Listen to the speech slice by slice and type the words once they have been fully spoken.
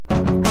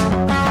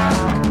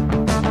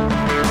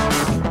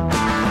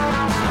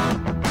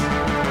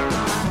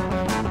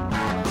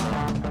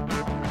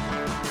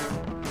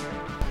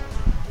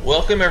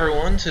welcome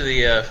everyone to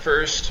the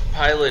first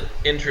pilot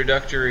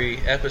introductory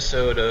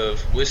episode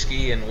of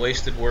Whiskey and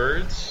Wasted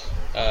Words.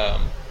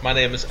 My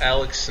name is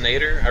Alex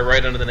Nader. I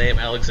write under the name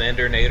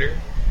Alexander Nader.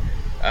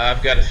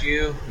 I've got a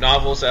few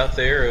novels out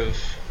there of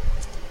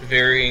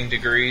varying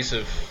degrees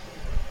of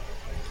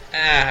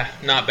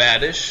not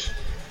baddish.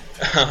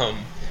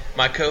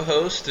 My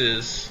co-host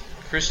is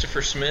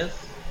Christopher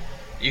Smith.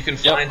 You can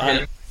find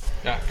him.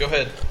 Go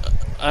ahead.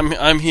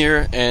 I'm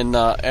here, and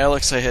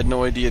Alex, I had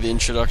no idea the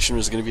introduction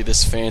was going to be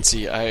this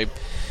fancy.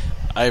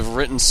 I've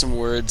written some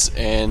words,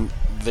 and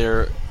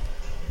they're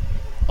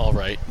all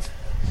right.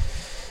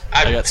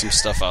 I got some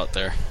stuff out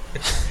there.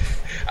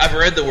 I've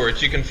read the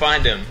words. You can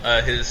find him.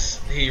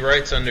 He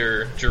writes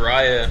under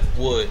Jariah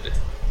Wood,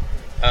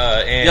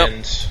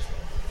 and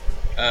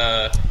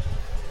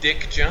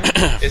Dick Junk.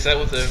 Is that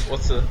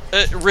what's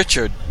the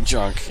Richard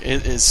Junk?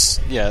 It is.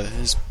 Yeah,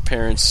 his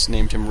parents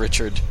named him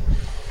Richard.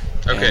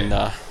 Okay.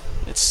 And,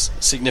 it's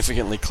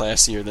significantly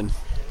classier than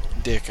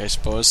Dick, I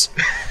suppose,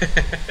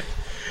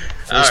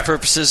 for his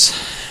purposes.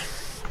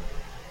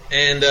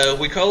 And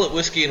we call it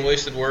Whiskey and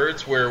Wasted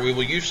Words, where we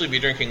will usually be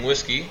drinking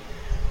whiskey,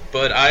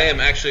 but I am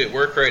actually at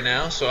work right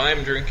now, so I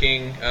am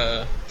drinking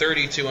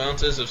 32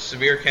 ounces of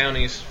Sevier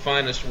County's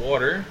finest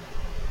water.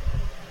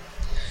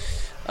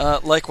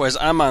 Likewise,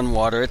 I'm on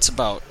water. It's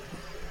about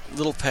a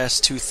little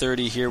past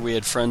 2:30 here. We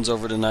had friends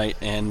over tonight,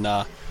 and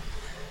I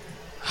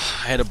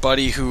had a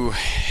buddy who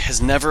has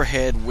never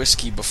had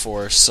whiskey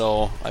before,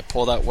 so I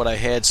pulled out what I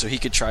had so he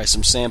could try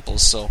some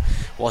samples. So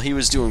while he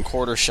was doing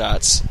quarter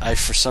shots, I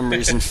for some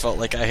reason felt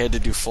like I had to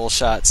do full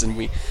shots, and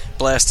we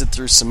blasted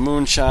through some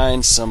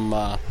moonshine, some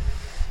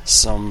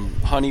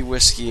honey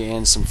whiskey,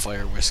 and some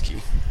fire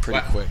whiskey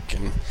pretty quick.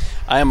 And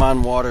I am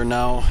on water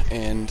now,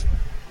 and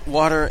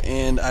water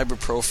and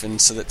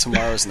ibuprofen so that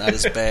tomorrow's not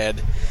as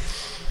bad.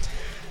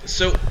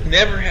 So,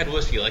 never had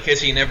whiskey. Like, has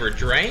he never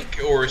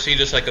drank, or is he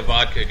just like a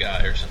vodka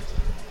guy or something?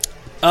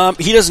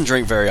 He doesn't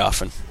drink very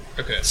often.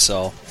 Okay.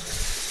 So,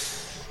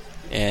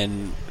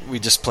 and we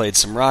just played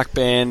some rock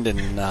band,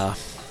 and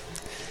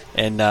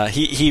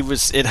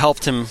it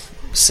helped him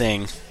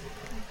sing.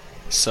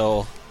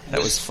 So that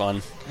was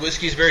fun.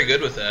 Whiskey's very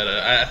good with that.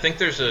 I think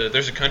there's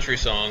a country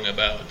song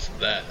about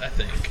that, I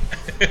think.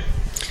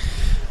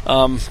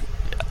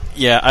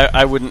 Yeah,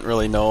 I wouldn't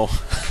really know.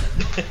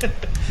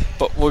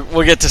 But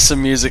we'll get to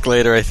some music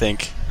later, I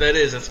think.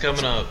 It's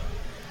coming up.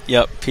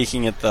 Yep,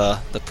 peeking at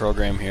the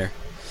program here.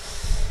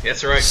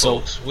 That's right,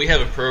 folks. We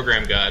have a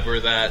program guide. We're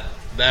that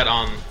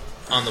on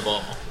the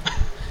ball.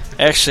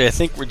 Actually, I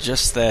think we're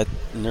just that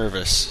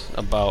nervous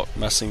about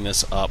messing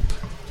this up.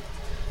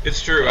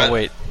 It's true. Oh,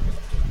 wait.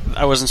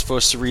 I wasn't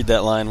supposed to read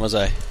that line, was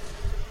I?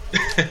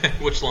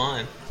 Which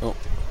line? Oh,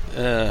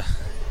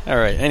 all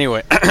right.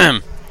 Anyway.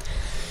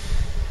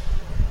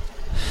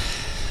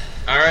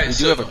 All right,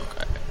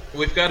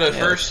 we've got a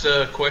first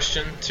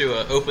question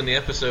to open the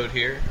episode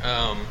here.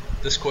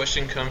 This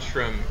question comes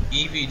from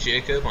Evie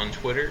Jacob on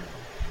Twitter,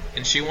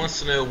 and she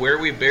wants to know where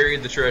we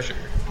buried the treasure.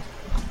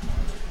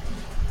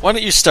 Why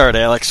don't you start,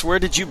 Alex? Where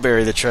did you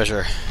bury the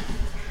treasure?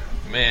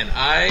 Man,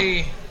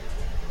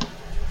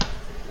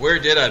 where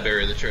did I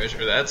bury the treasure?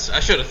 I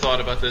should have thought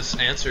about this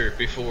answer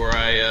before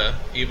I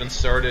even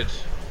started.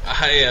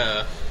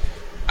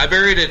 I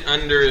buried it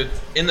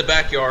in the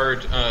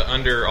backyard,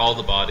 under all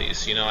the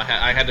bodies. You know,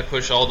 I had to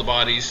push all the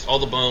bodies, all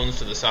the bones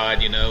to the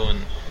side, you know,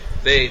 and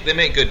they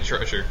make good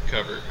treasure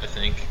cover, I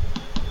think.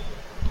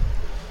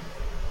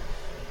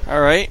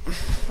 All right.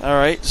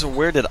 So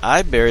where did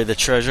I bury the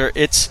treasure?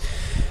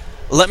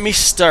 Let me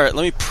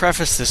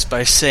preface this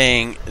by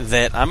saying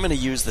that I'm going to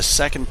use the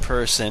second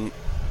person,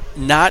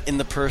 not in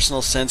the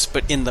personal sense,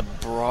 but in the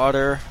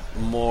broader,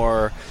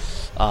 more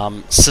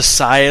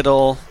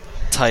societal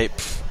type,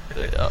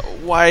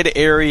 wide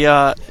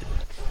area,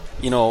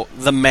 you know,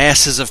 the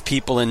masses of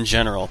people in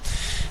general.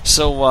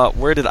 So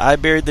where did I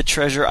bury the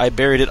treasure? I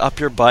buried it up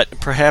your butt,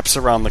 perhaps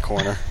around the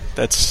corner.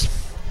 That's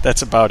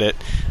about it.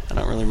 I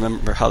don't really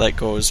remember how that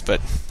goes,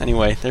 but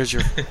anyway, there's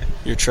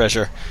your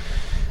treasure.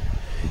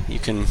 You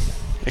can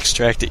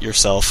extract it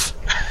yourself.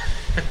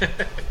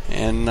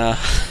 And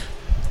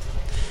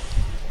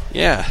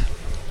yeah.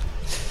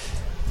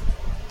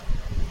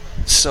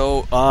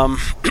 So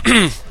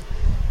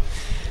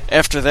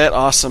after that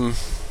awesome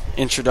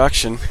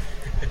introduction,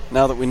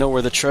 now that we know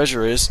where the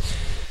treasure is,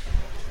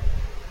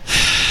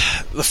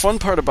 the fun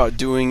part about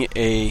doing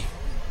a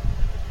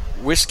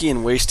Whiskey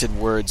and Wasted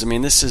Words, I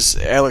mean, this is,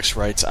 Alex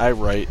writes, I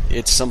write,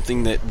 it's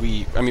something that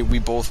we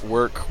both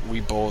work, we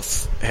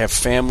both have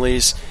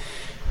families.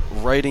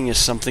 Writing is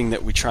something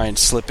that we try and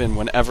slip in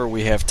whenever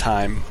we have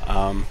time.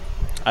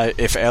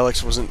 If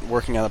Alex wasn't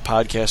working on the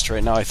podcast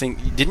right now, I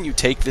think, didn't you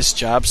take this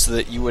job so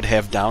that you would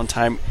have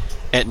downtime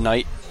at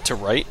night to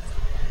write?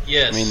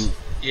 Yes.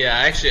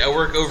 I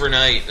work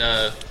overnight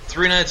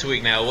 3 nights a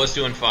week now. I was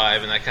doing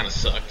 5, and that kind of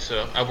sucked.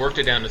 So I worked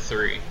it down to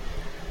 3.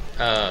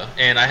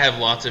 And I have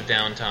lots of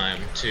downtime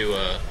to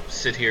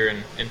sit here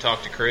and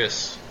talk to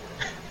Chris.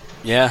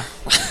 Yeah.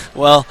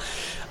 Well,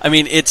 I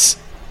mean, it's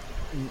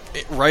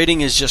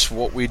writing is just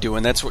what we do,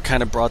 and that's what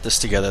kind of brought this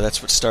together.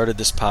 That's what started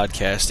this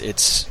podcast.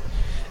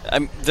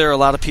 There are a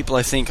lot of people,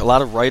 I think, a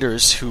lot of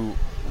writers who,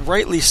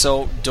 rightly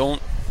so,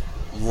 don't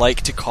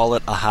like to call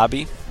it a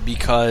hobby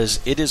because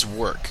it is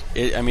work.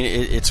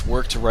 It's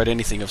work to write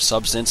anything of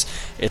substance.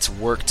 It's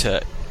work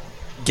to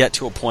get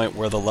to a point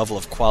where the level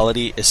of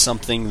quality is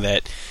something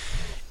that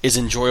is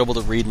enjoyable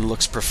to read and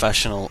looks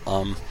professional.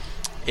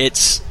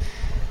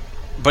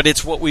 But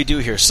it's what we do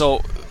here.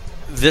 So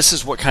this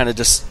is what kind of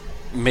just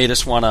made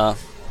us want to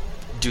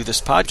do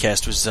this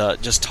podcast, was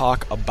just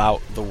talk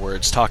about the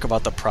words, talk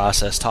about the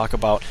process, talk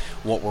about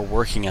what we're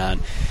working on.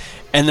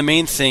 And the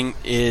main thing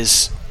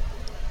is,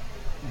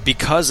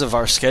 because of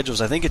our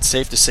schedules, I think it's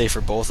safe to say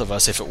for both of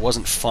us, if it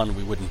wasn't fun,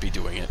 we wouldn't be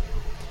doing it.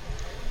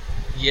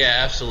 Yeah,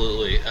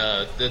 absolutely.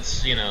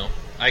 That's,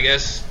 I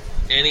guess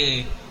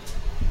any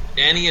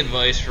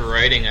advice for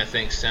writing, I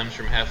think, stems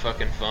from have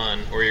fucking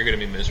fun, or you're going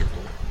to be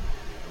miserable.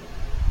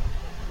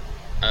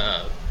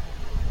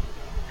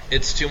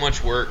 It's too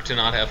much work to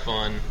not have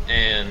fun,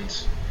 and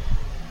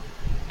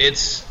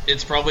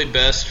it's probably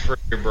best for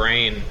your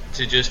brain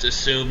to just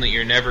assume that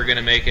you're never going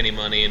to make any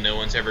money and no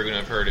one's ever going to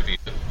have heard of you,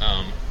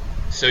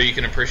 so you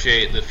can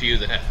appreciate the few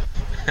that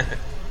have.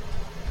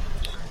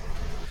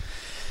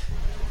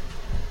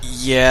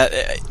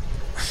 Yeah.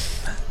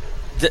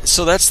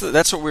 So that's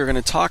what we're going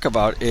to talk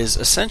about, is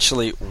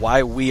essentially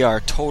why we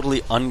are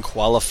totally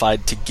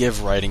unqualified to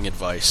give writing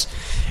advice.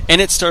 And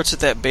it starts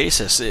with that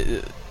basis.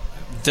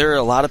 There are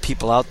a lot of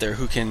people out there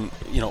who can,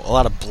 a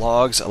lot of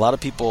blogs, a lot of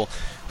people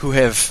who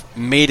have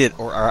made it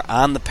or are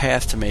on the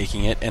path to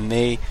making it, and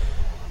they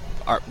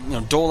are,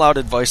 dole out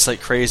advice like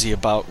crazy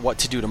about what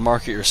to do to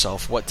market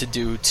yourself, what to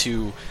do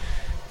to,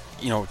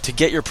 to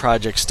get your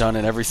projects done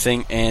and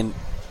everything. And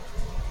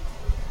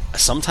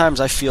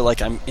sometimes I feel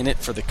like I'm in it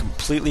for the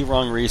completely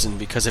wrong reason,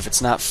 because if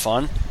it's not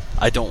fun,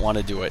 I don't want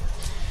to do it.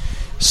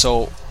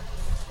 So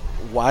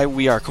why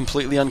we are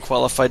completely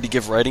unqualified to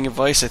give writing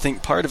advice, I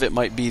think part of it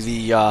might be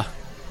the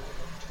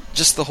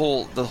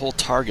whole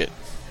target,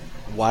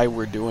 why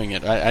we're doing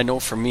it. I know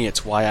for me,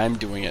 it's why I'm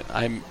doing it.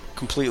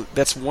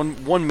 That's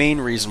one main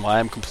reason why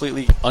I'm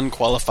completely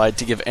unqualified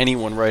to give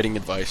anyone writing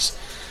advice.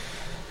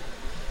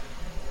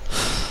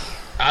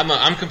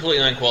 I'm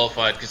completely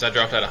unqualified because I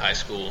dropped out of high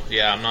school.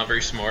 Yeah, I'm not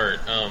very smart.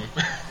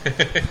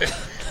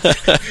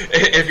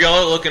 If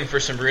y'all are looking for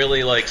some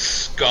really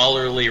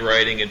scholarly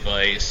writing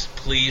advice,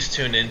 please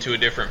tune into a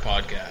different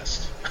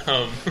podcast.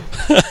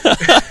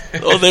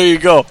 Oh, there you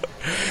go.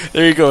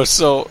 There you go.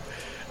 So,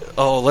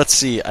 let's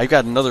see. I've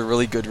got another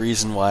really good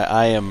reason why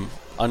I am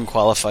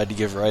unqualified to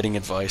give writing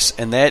advice,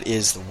 and that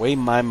is the way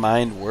my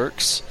mind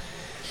works.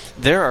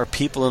 There are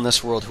people in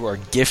this world who are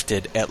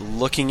gifted at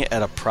looking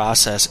at a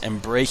process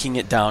and breaking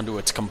it down to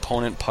its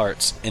component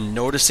parts and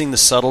noticing the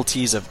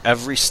subtleties of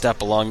every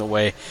step along the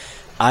way.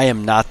 I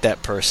am not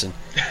that person.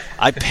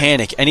 I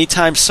panic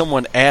anytime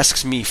someone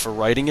asks me for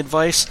writing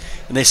advice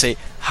and they say,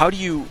 how do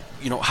you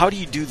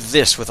do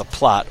this with a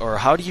plot, or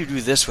how do you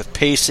do this with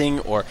pacing?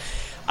 Or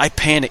I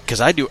panic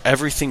because I do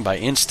everything by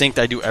instinct.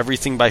 I do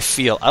everything by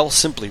feel. I will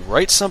simply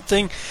write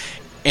something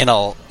and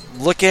I'll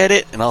look at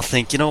it and I'll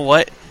think, you know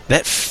what?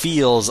 That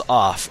feels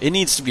off. It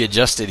needs to be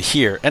adjusted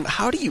here. And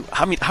how do you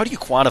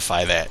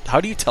quantify that?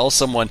 How do you tell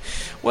someone,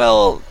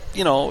 well,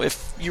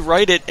 if you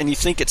write it and you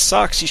think it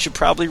sucks, you should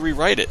probably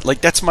rewrite it.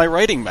 That's my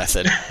writing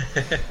method.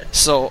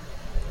 So,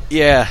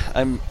 yeah,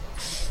 I'm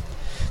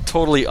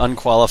totally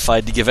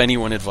unqualified to give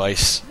anyone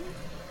advice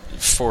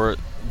for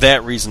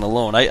that reason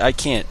alone. I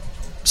can't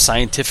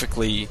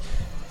scientifically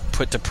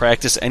put to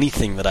practice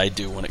anything that I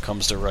do when it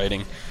comes to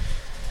writing.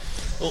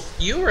 Well,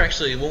 you were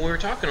actually, when we were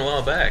talking a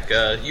while back,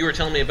 you were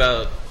telling me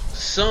about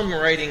some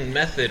writing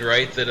method,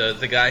 right? That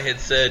the guy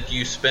had said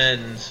you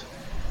spend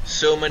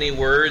so many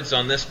words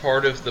on this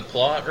part of the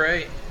plot,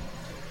 right?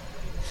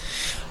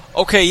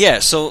 Okay, yeah.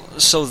 So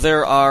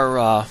there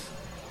are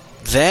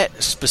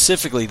that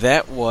specifically.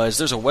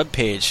 There's a web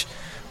page,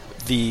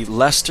 the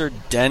Lester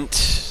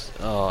Dent.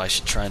 Oh, I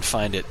should try and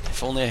find it.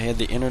 If only I had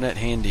the internet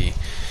handy.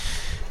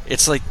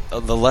 It's like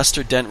the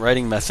Lester Dent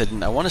writing method,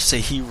 and I want to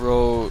say he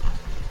wrote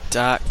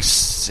Doc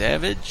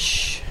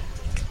Savage.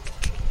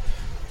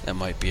 That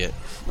might be it.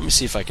 Let me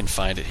see if I can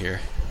find it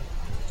here.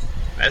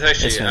 That's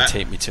actually, it's going to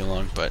take me too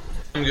long, but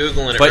I'm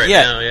Googling it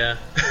now, yeah.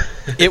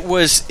 it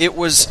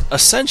was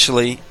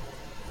essentially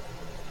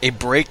a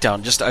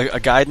breakdown, just a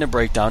guide and a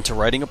breakdown to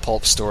writing a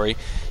pulp story.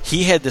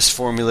 He had this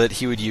formula that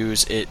he would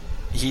use.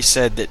 He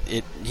said that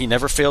he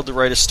never failed to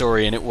write a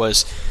story, and it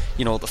was,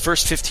 the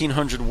first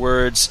 1,500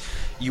 words,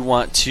 you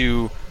want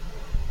to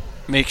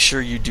make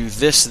sure you do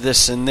this,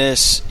 this, and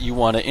this. You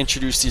want to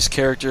introduce these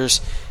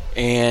characters,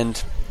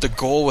 and the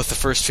goal with the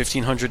first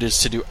 1,500 is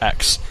to do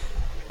X.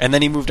 And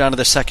then he moved on to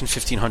the second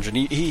 1,500.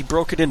 He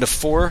broke it into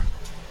 4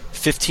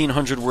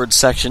 1,500-word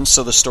sections,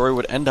 so the story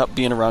would end up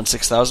being around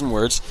 6,000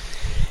 words.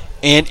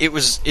 And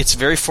it's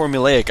very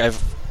formulaic.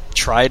 I've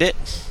tried it.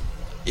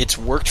 It's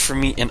worked for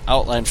me in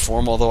outline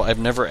form, although I've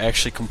never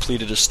actually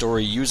completed a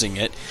story using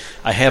it.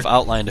 I have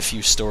outlined a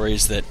few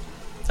stories that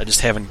I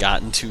just haven't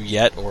gotten to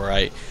yet, or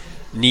I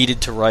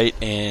needed to write,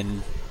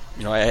 and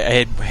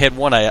I had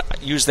one. I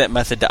used that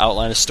method to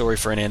outline a story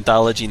for an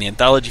anthology, and the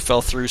anthology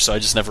fell through, so I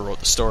just never wrote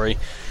the story.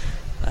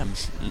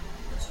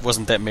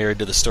 Wasn't that married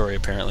to the story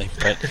apparently,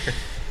 but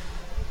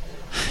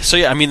so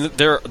yeah, I mean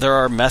there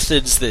are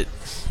methods that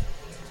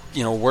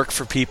work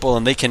for people,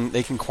 and they can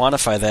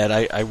quantify that.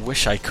 I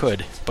wish I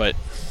could, but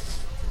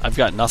I've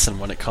got nothing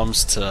when it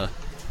comes to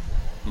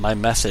my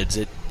methods.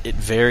 It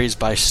varies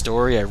by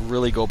story. I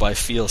really go by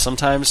feel.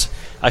 Sometimes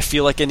I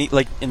feel like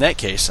in that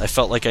case, I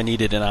felt like I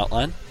needed an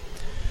outline.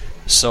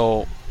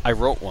 So I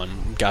wrote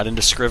one, got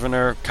into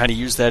Scrivener, kind of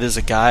used that as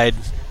a guide,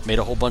 made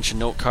a whole bunch of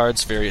note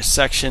cards, various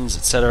sections,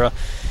 etc.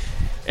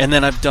 And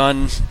then I've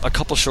done a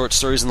couple short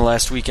stories in the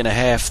last week and a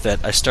half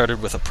that I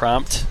started with a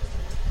prompt,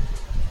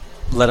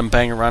 let them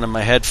bang around in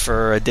my head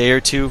for a day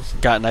or two,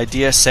 got an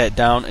idea, sat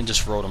down, and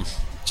just wrote them.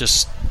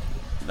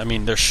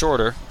 They're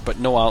shorter, but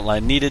no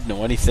outline needed,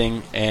 no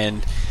anything,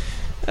 and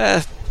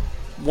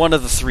one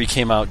of the three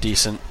came out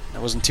decent. I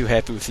wasn't too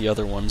happy with the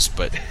other ones,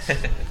 but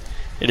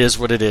it is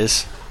what it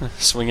is.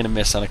 Swing and a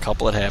miss on a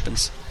couple, it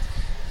happens.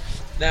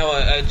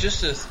 Now,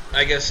 just to,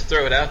 I guess,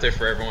 throw it out there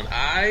for everyone,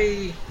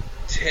 I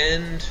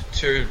tend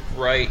to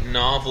write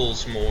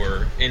novels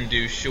more and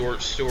do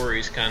short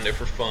stories kind of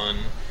for fun,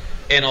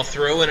 and I'll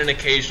throw in an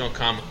occasional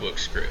comic book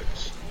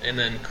script. And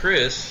then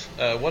Chris,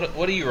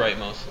 what do you write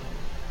mostly?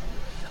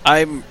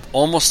 I'm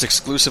almost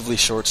exclusively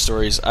short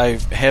stories. I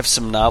have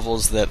some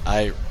novels that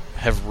I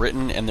have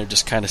written, and they're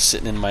just kind of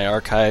sitting in my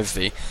archive.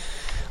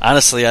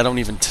 Honestly, I don't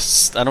even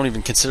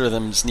consider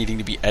them as needing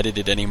to be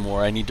edited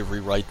anymore. I need to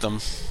rewrite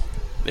them.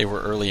 They were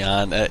early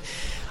on.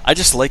 I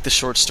just like the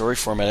short story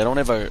format. I don't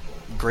have a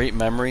great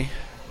memory,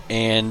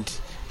 and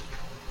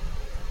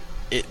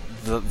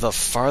the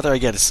farther I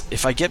get,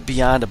 if I get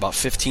beyond about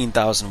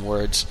 15,000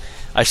 words,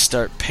 I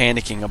start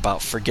panicking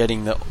about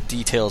forgetting the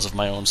details of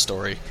my own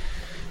story,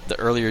 the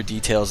earlier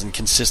details and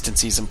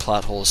consistencies and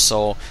plot holes.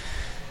 So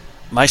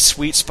my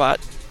sweet spot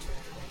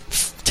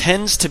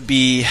tends to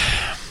be,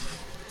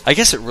 I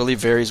guess it really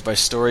varies by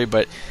story,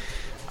 but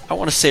I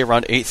want to say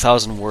around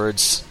 8,000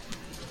 words.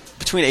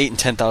 Between 8 and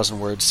 10,000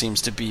 words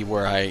seems to be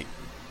where I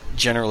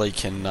generally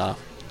can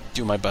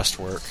do my best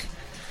work.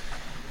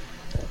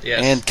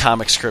 Yes. And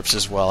comic scripts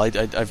as well.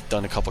 I've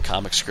done a couple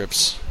comic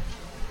scripts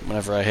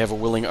whenever I have a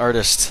willing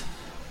artist.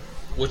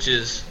 Which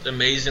is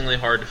amazingly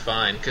hard to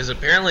find, because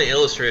apparently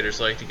illustrators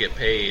like to get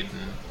paid.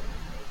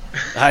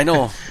 I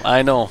know.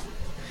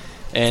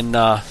 And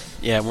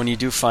when you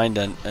do find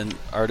an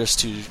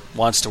artist who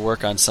wants to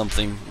work on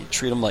something, you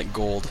treat them like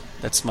gold.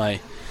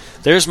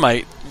 There's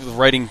my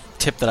writing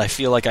tip that I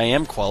feel like I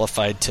am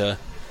qualified to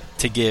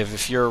give.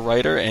 If you're a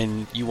writer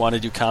and you want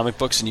to do comic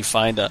books and you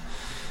find a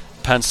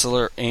pencil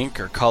or ink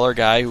or color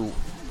guy who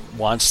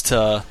wants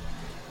to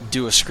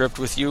do a script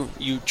with you,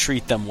 you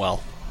treat them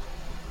well.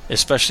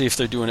 Especially if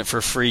they're doing it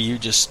for free, you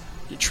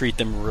treat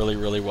them really,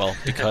 really well,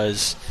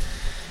 because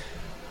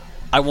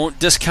I won't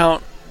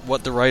discount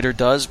what the writer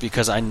does,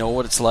 because I know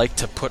what it's like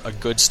to put a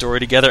good story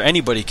together.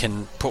 Anybody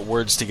can put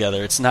words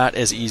together. It's not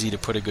as easy to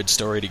put a good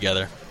story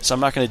together. So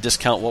I'm not going to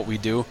discount what we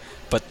do,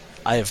 but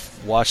I have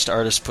watched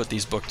artists put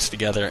these books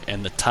together,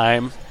 and the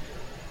time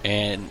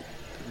and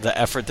the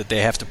effort that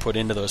they have to put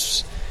into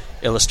those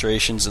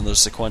illustrations and those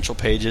sequential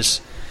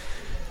pages,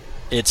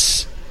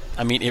 it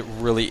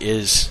really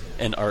is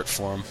an art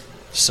form.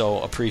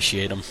 So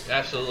appreciate them.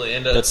 Absolutely.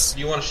 And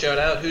you want to shout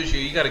out who's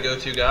you got a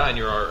go-to guy in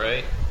your art,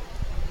 right?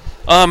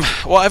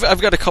 Well,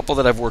 I've got a couple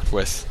that I've worked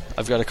with.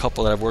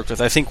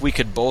 I think we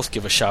could both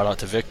give a shout out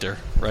to Victor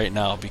right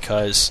now,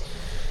 because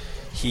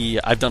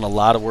I've done a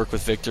lot of work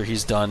with Victor.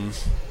 He's done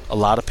a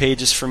lot of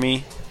pages for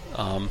me.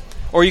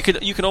 Or you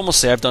could almost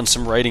say I've done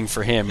some writing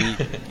for him.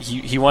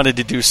 He wanted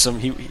to do some.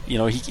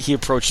 He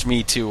approached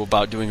me too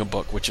about doing a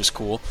book, which is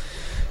cool.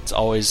 It's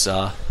always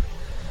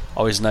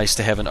nice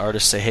to have an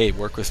artist say, "Hey,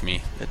 work with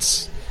me."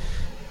 It's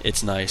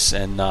nice,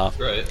 and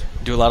right.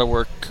 Do a lot of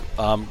work.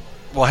 I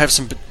have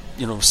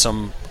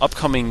some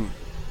upcoming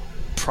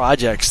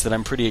projects that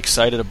I'm pretty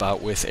excited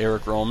about with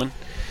Eric Roman,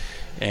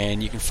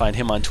 and you can find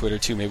him on Twitter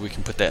too. Maybe we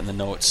can put that in the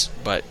notes.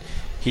 But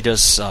he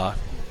does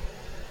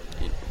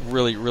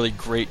really, really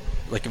great,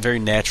 like a very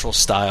natural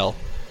style,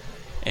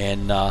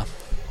 and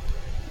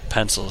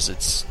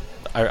pencils.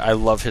 I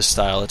love his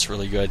style. It's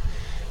really good,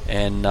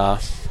 and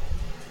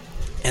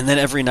then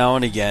every now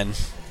and again,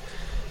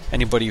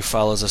 anybody who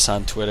follows us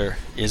on Twitter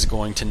is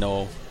going to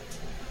know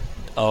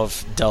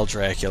of Del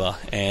Dracula,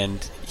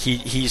 and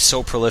he's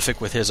so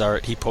prolific with his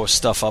art. He posts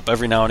stuff up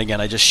every now and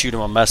again. I just shoot him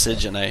a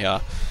message and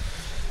I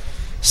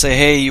say,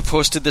 "Hey, you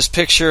posted this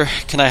picture.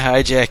 Can I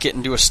hijack it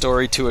and do a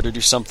story to it or do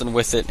something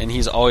with it?" And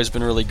he's always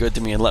been really good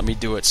to me and let me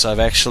do it. So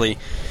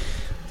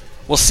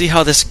we'll see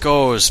how this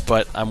goes,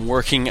 but I'm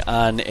working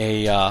on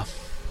a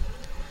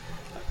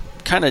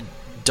kind of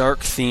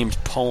dark themed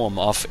poem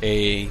off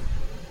a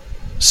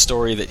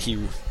story that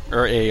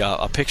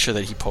a picture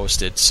that he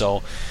posted.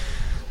 So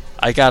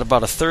I got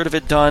about a third of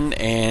it done,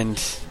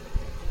 and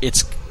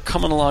it's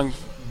coming along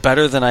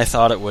better than I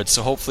thought it would,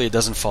 so hopefully it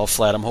doesn't fall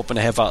flat. I'm hoping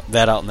to have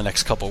that out in the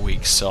next couple of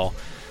weeks, so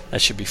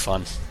that should be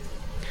fun.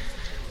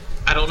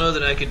 I don't know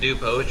that I could do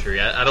poetry.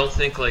 I don't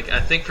think I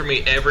think for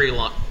me every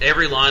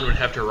line would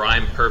have to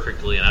rhyme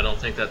perfectly, and I don't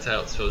think that's how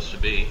it's supposed to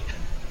be.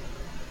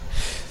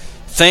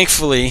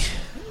 Thankfully,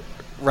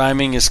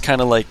 rhyming is kind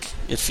of like,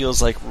 it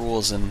feels like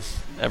rules, and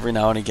every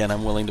now and again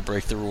I'm willing to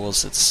break the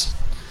rules.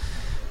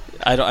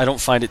 I don't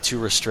find it too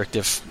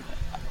restrictive.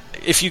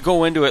 If you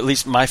go into it, at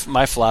least my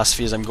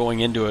philosophy is I'm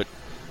going into it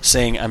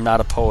saying I'm not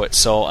a poet,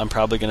 so I'm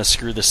probably going to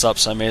screw this up,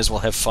 so I may as well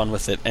have fun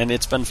with it, and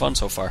it's been fun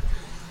so far.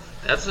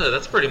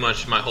 That's pretty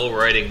much my whole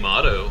writing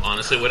motto,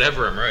 honestly,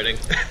 whatever I'm writing.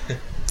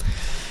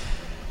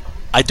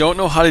 I don't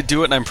know how to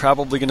do it, and I'm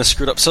probably going to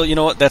screw it up. So you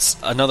know what? That's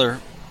another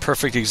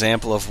perfect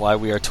example of why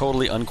we are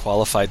totally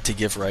unqualified to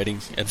give writing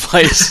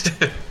advice.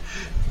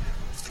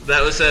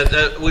 That was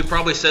we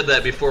probably said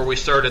that before we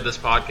started this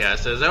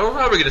podcast. We're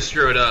probably going to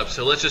screw it up,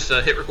 so let's just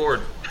hit record.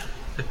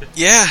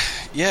 Yeah,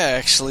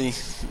 actually,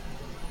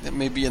 that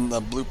may be in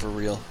the blooper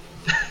reel.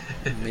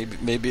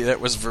 maybe that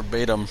was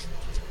verbatim.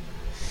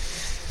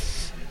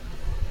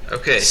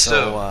 Okay,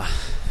 so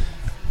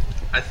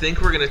I think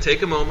we're going to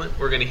take a moment.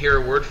 We're going to hear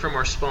a word from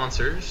our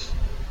sponsors,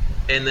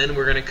 and then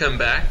we're going to come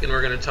back and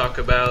we're going to talk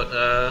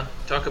about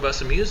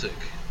some music.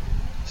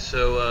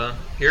 So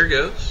here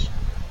goes.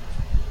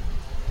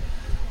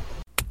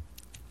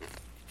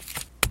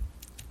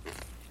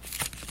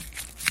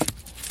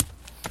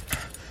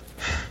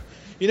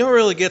 You know what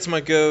really gets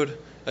my goad?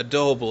 A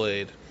dull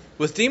blade.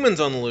 With demons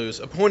on the loose,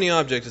 a pointy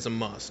object is a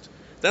must.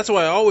 That's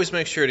why I always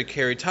make sure to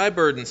carry Ty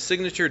Burden's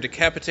signature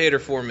Decapitator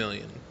 4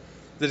 million.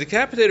 The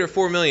Decapitator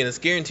 4 million is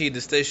guaranteed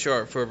to stay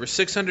sharp for over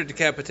 600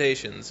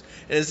 decapitations,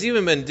 and has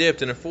even been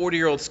dipped in a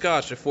 40-year-old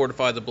scotch to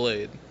fortify the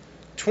blade.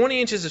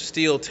 20 inches of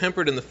steel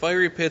tempered in the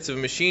fiery pits of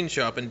a machine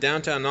shop in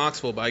downtown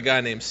Knoxville by a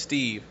guy named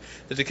Steve,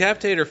 the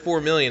Decapitator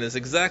 4 million is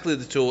exactly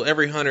the tool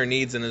every hunter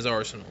needs in his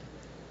arsenal.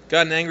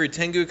 Got an angry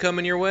Tengu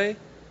coming your way?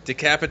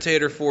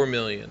 Decapitator 4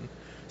 million.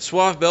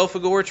 Suave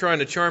Belphegor trying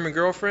to charm a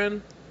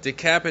girlfriend?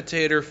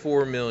 Decapitator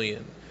 4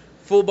 million.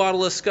 Full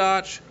bottle of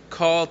scotch?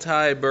 Call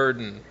Ty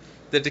Burden.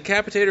 The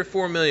Decapitator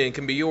 4 million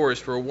can be yours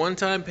for a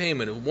one-time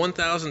payment of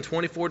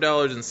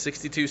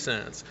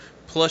 $1,024.62,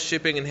 plus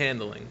shipping and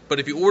handling.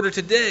 But if you order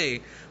today,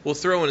 we'll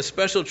throw in a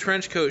special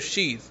trench coat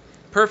sheath,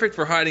 perfect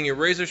for hiding your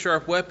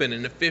razor-sharp weapon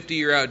in a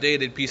 50-year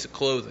outdated piece of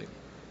clothing.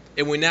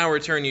 And we now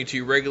return you to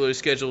your regularly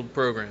scheduled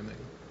programming.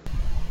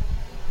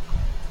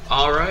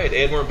 All right,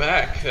 and we're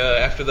back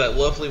after that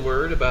lovely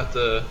word about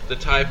the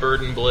Ty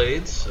Burden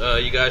blades.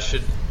 You guys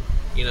should,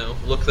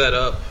 look that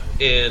up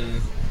in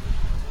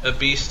a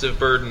Beast of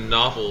Burden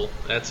novel.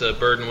 That's a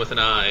Burden with an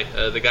I.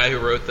 The guy who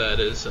wrote that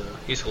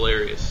he's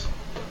hilarious.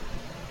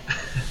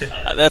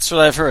 That's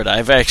what I've heard.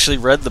 I've actually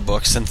read the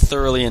books and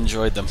thoroughly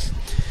enjoyed them.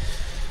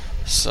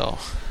 So,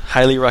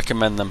 highly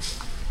recommend them.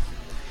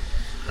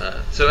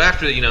 So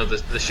after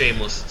the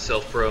shameless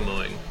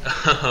self-promoing,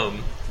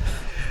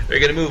 we're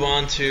going to move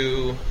on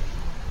to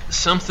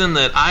something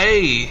that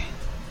I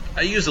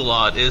use a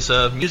lot is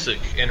music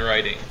in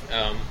writing.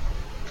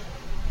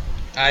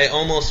 I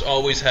almost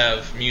always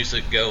have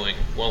music going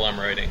while I'm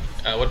writing.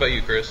 What about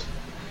you, Chris?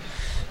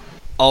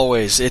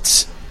 Always.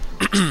 It's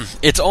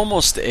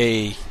almost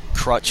a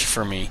crutch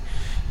for me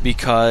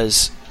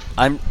because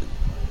I'm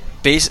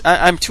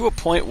to a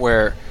point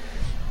where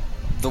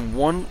the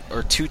one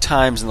or two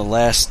times in the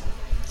last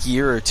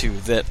year or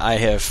two that I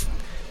have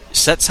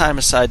set time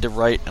aside to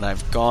write, and I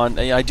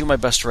do my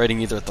best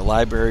writing either at the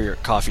library or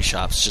coffee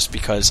shops, just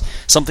because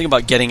something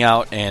about getting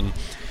out and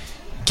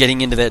getting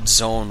into that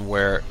zone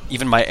where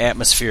even my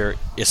atmosphere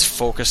is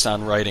focused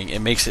on writing, it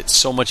makes it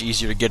so much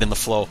easier to get in the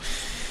flow.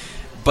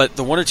 But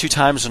the one or two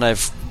times when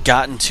I've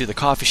gotten to the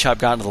coffee shop,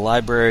 gotten to the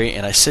library,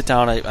 and I sit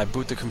down, I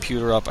boot the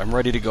computer up, I'm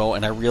ready to go,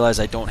 and I realize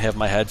I don't have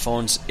my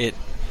headphones, it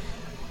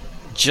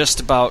just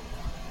about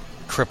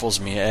cripples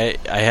me.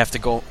 I have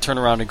to turn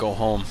around and go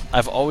home.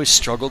 I've always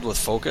struggled with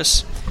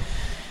focus,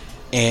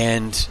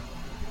 and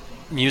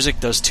music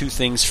does two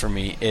things for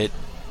me.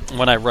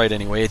 When I write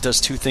anyway, it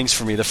does two things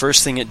for me. The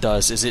first thing it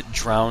does is it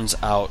drowns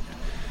out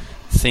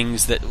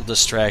things that will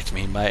distract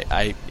me.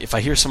 If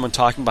I hear someone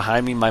talking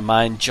behind me, my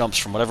mind jumps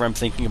from whatever I'm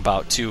thinking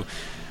about to,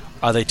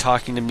 are they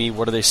talking to me?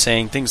 What are they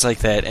saying? Things like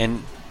that.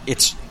 And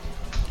it's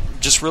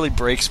just really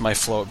breaks my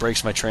flow. It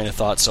breaks my train of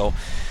thought. So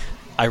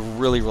I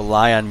really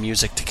rely on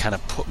music to kind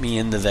of put me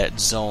into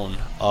that zone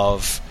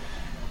of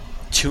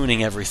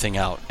tuning everything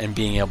out and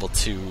being able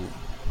to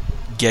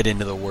get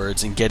into the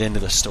words and get into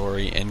the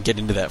story and get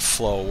into that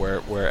flow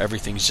where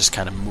everything's just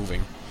kind of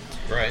moving.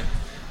 Right.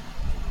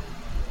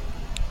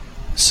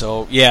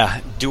 So,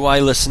 yeah, do I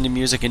listen to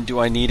music and do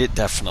I need it?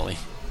 Definitely.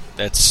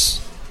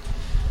 That's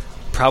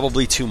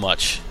probably too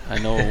much. I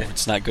know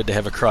it's not good to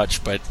have a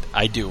crutch, but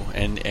I do,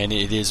 and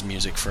it is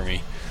music for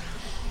me.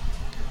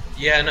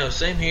 Yeah, no,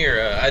 same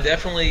here. I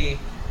definitely...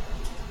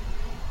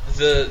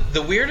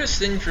 The weirdest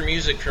thing for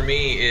music for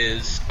me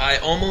is I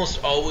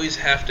almost always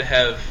have to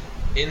have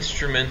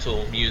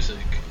instrumental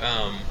music.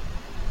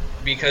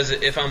 Because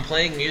if I'm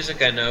playing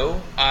music I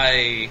know,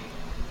 I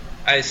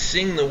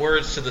sing the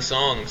words to the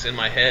songs in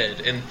my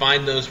head and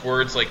find those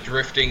words like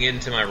drifting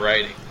into my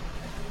writing.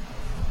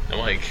 I'm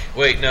like,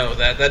 wait, no,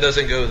 that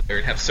doesn't go there,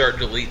 and have to start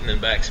deleting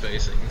and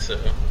backspacing. So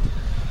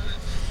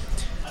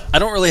I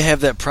don't really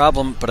have that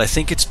problem, but I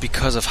think it's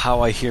because of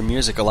how I hear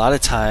music. A lot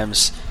of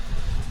times,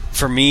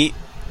 for me,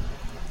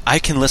 I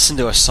can listen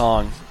to a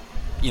song,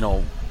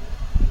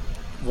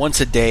 once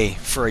a day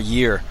for a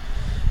year,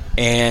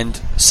 and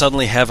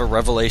suddenly have a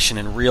revelation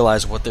and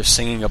realize what they're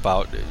singing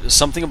about.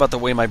 Something about the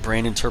way my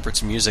brain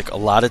interprets music, a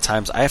lot of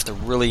times I have to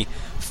really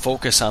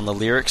focus on the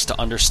lyrics to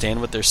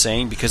understand what they're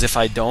saying, because if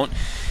I don't,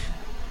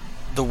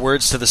 the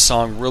words to the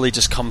song really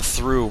just come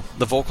through,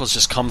 the vocals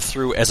just come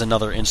through as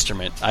another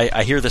instrument.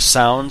 I hear the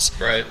sounds,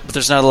 right, but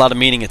there's not a lot of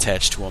meaning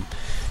attached to them.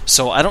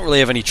 So I don't really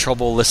have any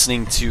trouble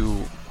listening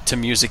to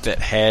music that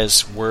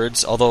has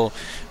words, although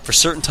for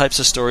certain types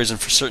of stories and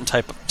for certain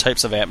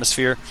types of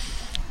atmosphere,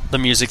 the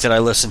music that I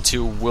listen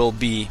to will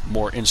be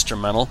more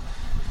instrumental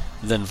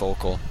than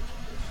vocal.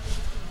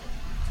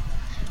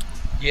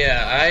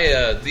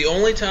 Yeah, the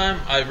only time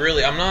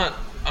I'm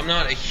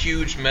not a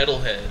huge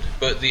metalhead,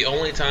 but the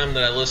only time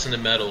that I listen to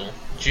metal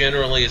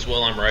generally is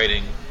while I'm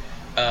writing.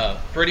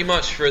 Pretty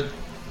much for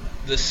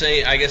the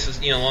same, I guess,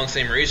 along the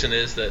same reason,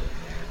 is that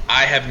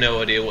I have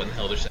no idea what in the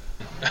hell they're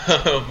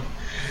saying.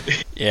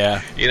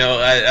 Yeah.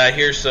 I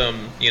hear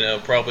some,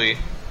 probably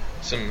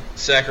some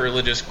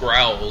sacrilegious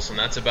growls, and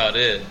that's about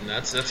it. And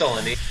that's all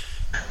I need.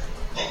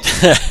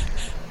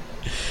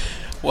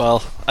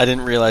 Well, I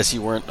didn't realize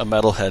you weren't a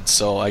metalhead,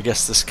 so I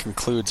guess this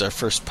concludes our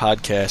first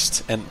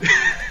podcast, and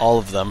all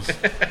of them.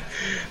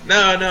 No,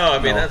 I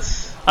mean,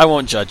 that's... I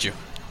won't judge you.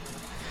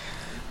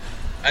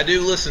 I do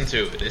listen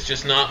to it. It's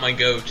just not my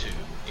go-to,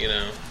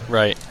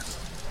 Right.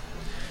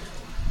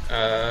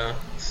 Let's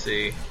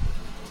see.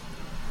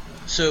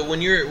 So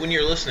when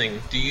you're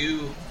listening,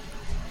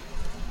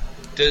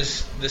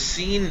 does the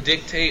scene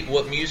dictate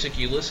what music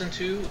you listen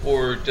to,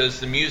 or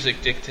does the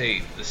music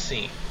dictate the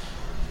scene?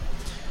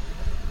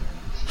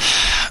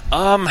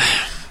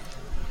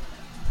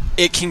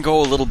 It can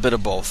go a little bit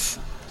of both.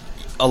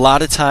 A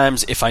lot of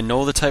times, if I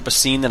know the type of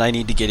scene that I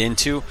need to get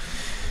into,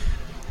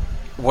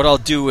 what I'll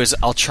do is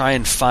I'll try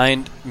and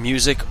find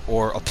music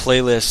or a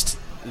playlist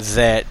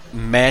that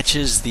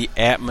matches the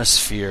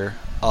atmosphere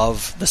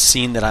of the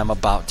scene that I'm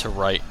about to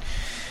write.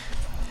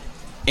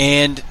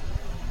 And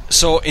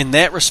so in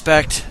that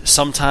respect,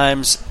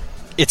 sometimes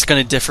it's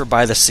going to differ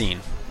by the scene,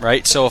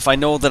 right? So if I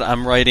know that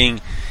I'm writing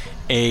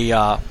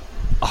a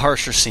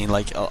harsher scene,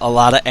 like a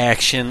lot of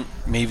action,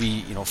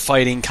 maybe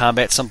fighting,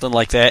 combat, something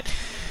like that,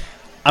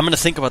 I'm going to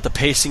think about the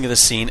pacing of the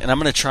scene, and I'm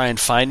going to try and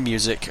find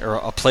music or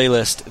a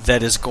playlist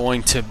that is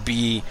going to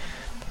be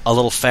a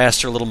little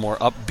faster, a little more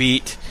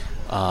upbeat,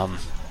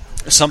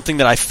 something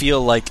that I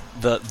feel like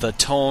the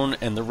tone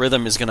and the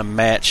rhythm is going to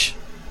match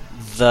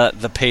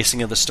the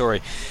pacing of the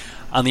story.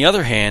 On the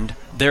other hand,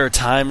 there are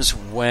times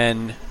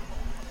when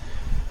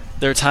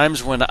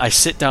I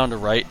sit down to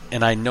write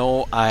and I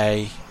know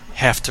I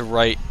have to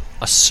write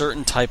a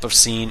certain type of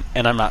scene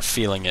and I'm not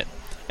feeling it.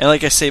 And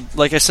like I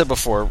said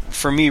before,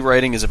 for me,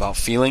 writing is about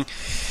feeling.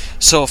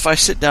 So if I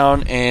sit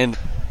down and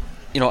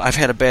I've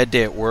had a bad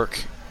day at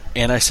work,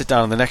 and I sit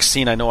down and the next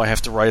scene I know I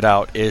have to write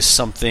out is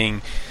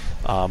something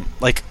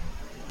like,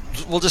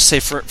 we'll just say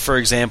for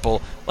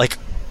example, like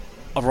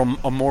a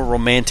more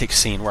romantic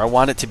scene where I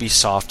want it to be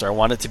softer, I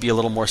want it to be a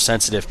little more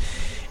sensitive,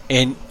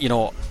 and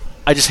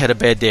I just had a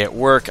bad day at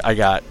work, I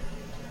got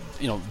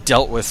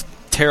dealt with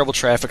terrible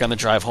traffic on the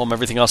drive home,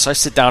 everything else, so I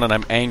sit down and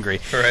I'm angry.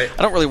 Right.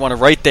 I don't really want to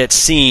write that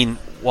scene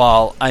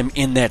while I'm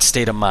in that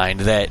state of mind,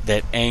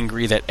 that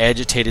angry, that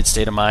agitated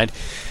state of mind.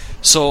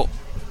 So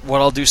what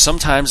I'll do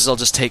sometimes is I'll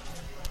just take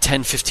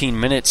 10-15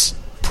 minutes,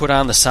 put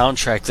on the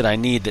soundtrack that I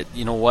need, that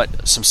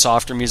some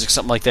softer music,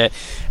 something like that,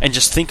 and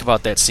just think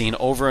about that scene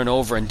over and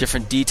over and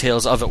different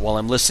details of it while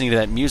I'm listening to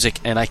that music,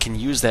 and I can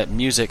use that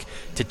music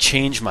to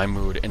change my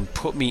mood and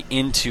put me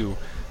into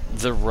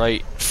the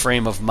right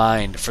frame of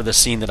mind for the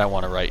scene that I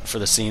want to write, for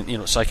the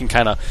scene, so I can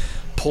kind of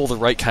pull the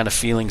right kind of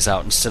feelings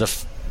out instead of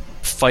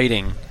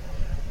fighting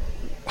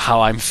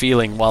how I'm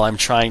feeling while I'm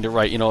trying to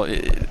write,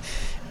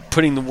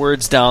 putting the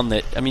words down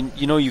that,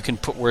 you can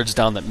put words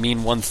down that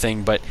mean one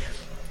thing, but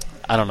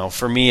I don't know,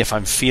 for me, if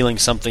I'm feeling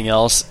something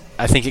else,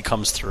 I think it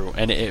comes through,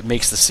 and it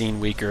makes the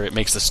scene weaker, it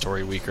makes the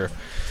story weaker.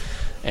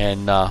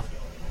 And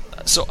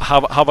so how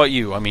about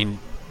you?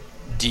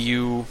 Do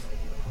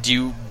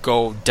you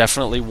go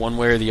definitely one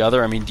way or the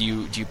other? Do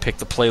you pick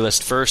the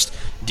playlist first?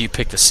 Do you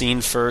pick the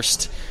scene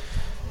first?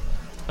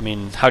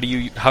 How do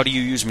you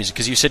use music?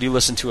 Because you said you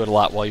listen to it a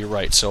lot while you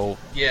write. So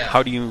yeah.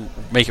 How do you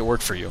make it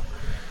work for you?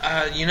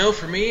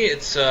 For me,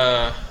 it's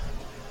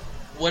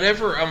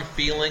whatever I'm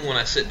feeling when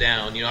I sit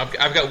down.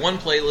 I've got one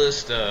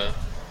playlist.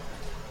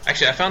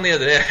 Actually, I found the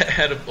other day I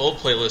had an old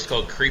playlist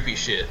called Creepy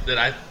Shit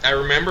that I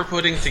remember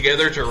putting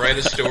together to write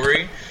a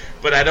story,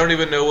 but I don't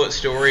even know what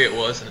story it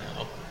was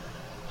now.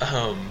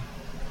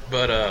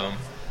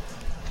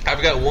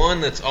 I've got one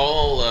that's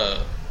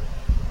all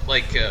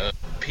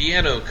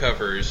piano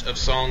covers of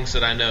songs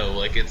that I know.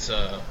 Like it's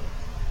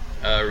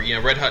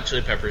Red Hot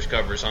Chili Peppers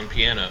covers on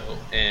piano,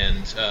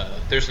 and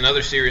there's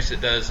another series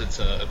that does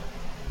it's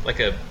like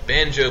a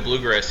banjo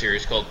bluegrass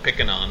series called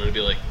Pickin' On. It'd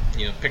be like,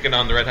 Pickin'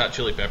 On the Red Hot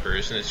Chili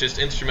Peppers, and it's just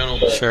instrumental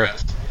bluegrass.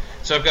 Sure.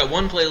 So I've got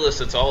one playlist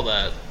that's all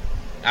that.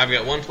 I've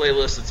got one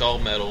playlist that's all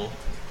metal,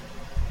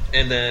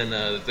 and then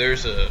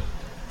there's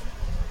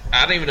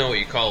I don't even know what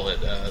you call it,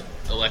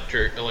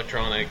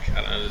 electronic.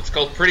 I don't know. It's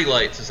called Pretty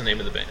Lights is the name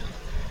of the band.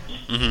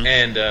 Mm-hmm.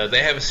 And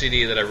they have a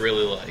CD that I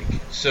really like.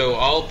 So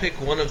I'll pick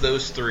one of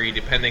those three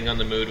depending on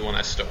the mood when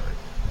I start.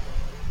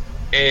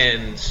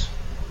 And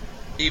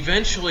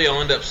eventually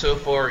I'll end up so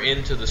far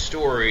into the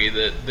story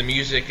that the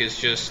music is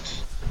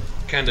just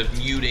kind of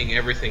muting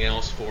everything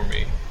else for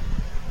me.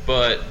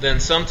 But then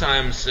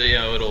sometimes,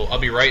 I'll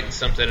be writing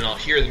something and I'll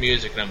hear the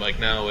music and I'm like,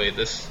 no, wait,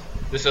 this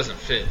doesn't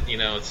fit.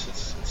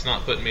 It's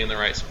not putting me in the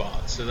right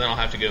spot. So then I'll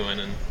have to go in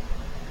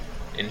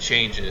and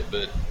change it.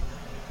 But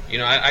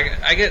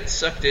I get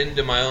sucked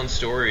into my own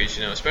stories,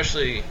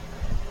 especially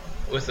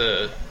with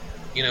a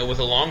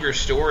longer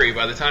story.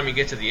 By the time you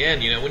get to the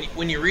end,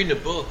 when you're reading a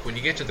book, when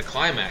you get to the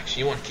climax,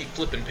 you want to keep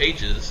flipping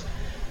pages.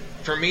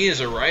 For me as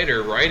a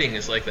writer, writing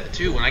is like that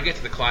too. When I get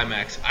to the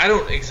climax, I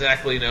don't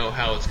exactly know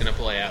how it's going to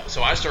play out.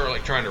 So I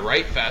start trying to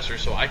write faster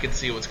so I can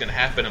see what's going to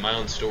happen in my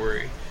own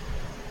story.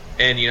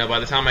 And, by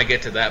the time I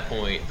get to that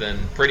point, then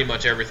pretty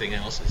much everything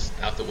else is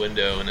out the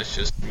window and it's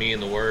just me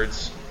and the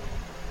words.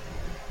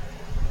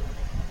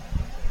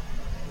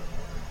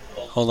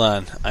 Hold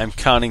on, I'm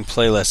counting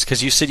playlists,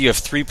 because you said you have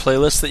 3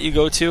 playlists that you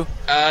go to?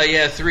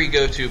 Yeah, 3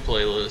 go-to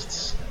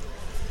playlists.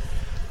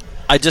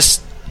 I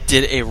just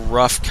did a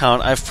rough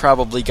count. I've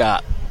probably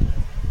got,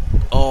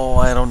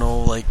 I don't know,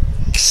 like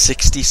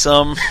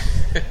 60-some.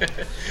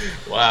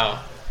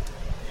 Wow.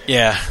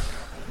 Yeah.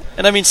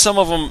 And I mean, some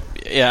of them,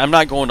 I'm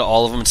not going to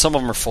all of them, and some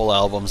of them are full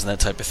albums and that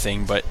type of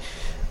thing, but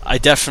I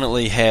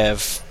definitely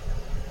have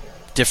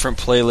different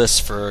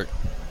playlists for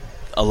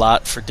a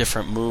lot for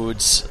different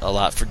moods, a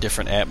lot for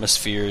different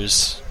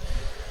atmospheres,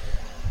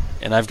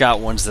 and I've got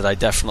ones that I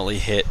definitely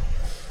hit,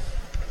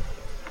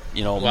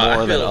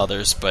 more than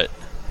others. But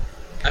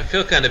I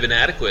feel kind of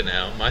inadequate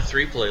now. My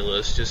 3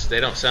 playlists they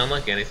don't sound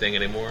like anything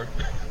anymore.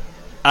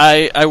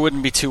 I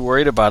wouldn't be too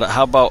worried about it.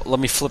 How about,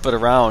 let me flip it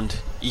around.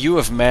 You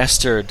have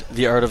mastered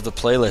the art of the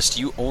playlist.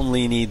 You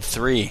only need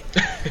 3.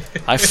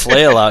 I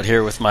flail out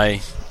here with my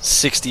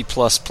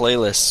 60-plus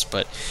playlists,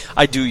 but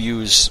I do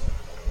use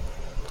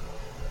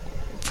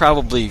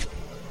probably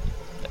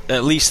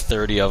at least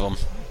 30 of them.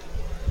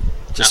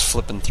 Just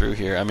flipping through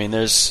here. I mean,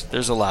 there's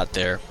a lot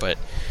there, but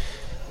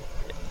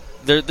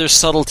there's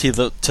subtlety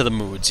to the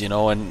moods,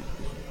 and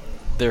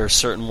there are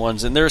certain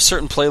ones, and there are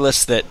certain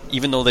playlists that,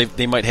 even though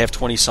they might have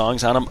 20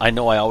 songs on them, I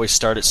know I always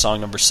start at song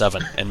number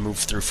 7 and move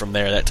through from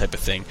there, that type of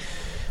thing.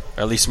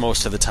 Or at least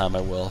most of the time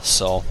I will.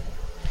 So,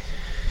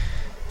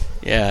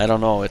 yeah, I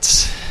don't know.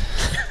 It's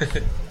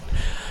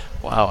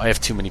wow. I have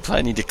too many.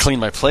 I need to clean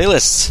my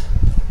playlists.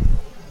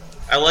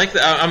 I like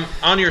that. I'm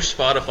on your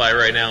Spotify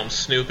right now. I'm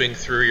snooping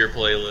through your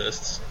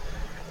playlists.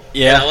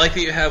 Yeah. And I like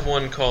that you have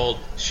one called,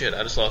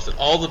 I just lost it,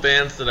 All the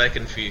Bands That I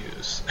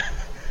Confuse.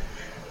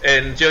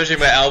 And judging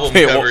by album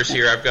covers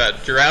here, I've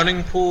got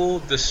Drowning Pool,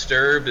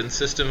 Disturbed, and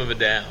System of a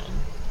Down.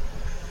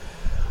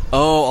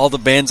 Oh, All the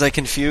Bands I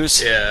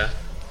Confuse? Yeah.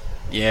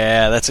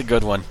 Yeah, that's a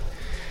good one.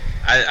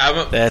 I'm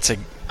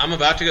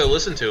about to go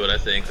listen to it, I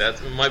think.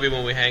 That might be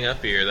when we hang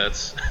up here.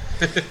 That's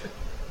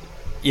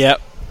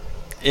Yep.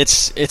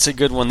 It's a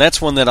good one.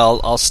 That's one that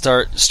I'll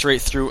start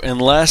straight through,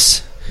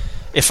 unless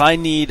if I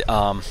need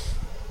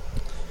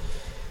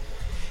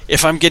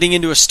if I'm getting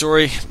into a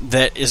story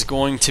that is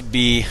going to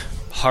be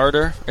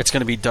harder, it's going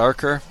to be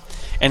darker,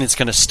 and it's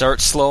going to start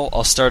slow,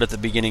 I'll start at the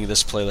beginning of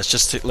this playlist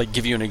just to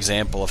give you an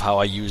example of how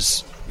I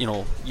use a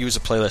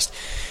playlist.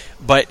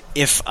 But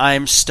if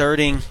I'm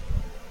starting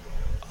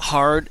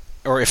hard,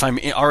 or if I'm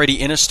already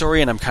in a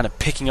story and I'm kind of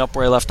picking up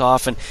where I left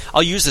off, and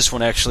I'll use this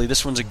one actually.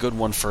 This one's a good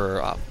one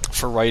for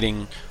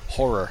writing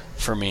horror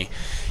for me.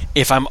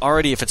 If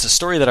it's a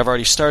story that I've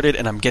already started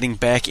and I'm getting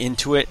back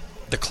into it,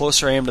 the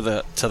closer I am to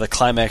the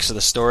climax of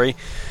the story,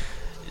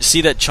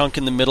 see that chunk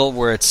in the middle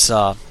where it's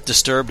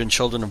Disturbed and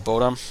Children of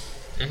Bodom?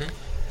 Mm-hmm.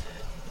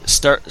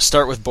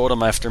 Start with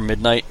Bodom After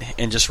Midnight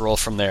and just roll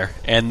from there,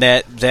 and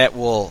that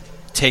will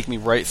take me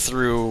right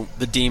through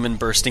the demon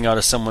bursting out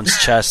of someone's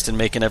chest and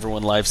making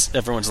everyone's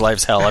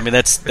lives hell. I mean,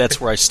 that's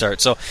where I start.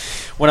 So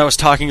when I was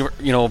talking,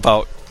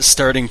 about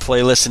starting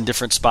playlists in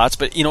different spots,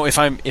 but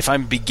if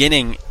I'm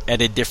beginning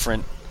at a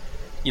different,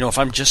 if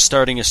I'm just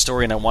starting a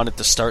story and I want it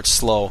to start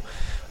slow,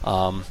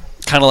 kind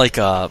of like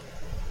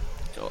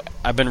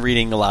I've been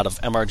reading a lot of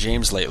M.R.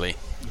 James lately,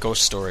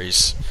 ghost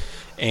stories,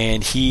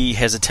 and he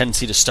has a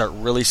tendency to start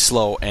really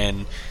slow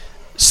and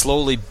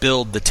slowly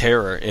build the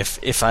terror.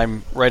 If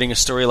I'm writing a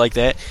story like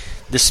that,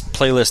 this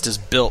playlist is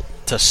built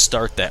to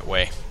start that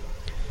way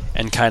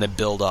and kind of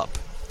build up.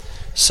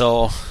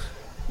 So,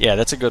 yeah,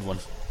 that's a good one.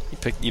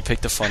 You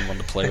picked a fun one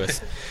to play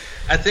with.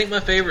 I think my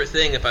favorite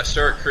thing, if I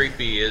start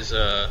creepy, is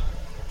I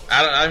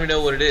don't even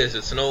know what it is.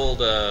 It's an old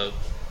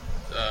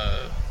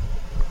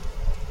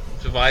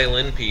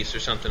violin piece or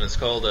something. It's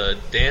called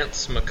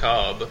Dance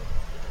Macabre.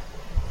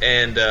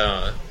 And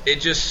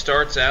it just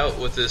starts out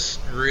with this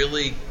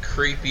really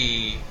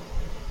creepy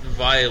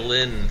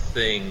violin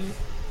thing,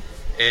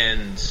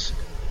 and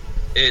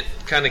it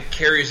kind of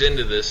carries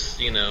into this,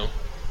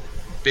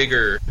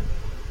 bigger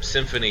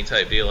symphony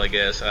type deal, I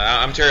guess.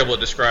 I'm terrible at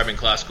describing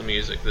classical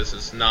music. This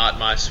is not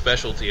my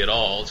specialty at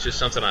all. It's just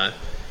something I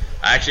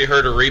actually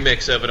heard a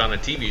remix of it on a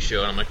TV show,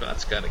 and I'm like,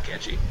 that's kind of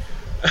catchy.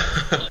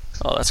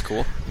 Oh, that's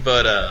cool.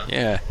 But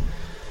yeah.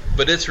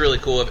 But it's really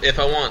cool. If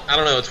I want, I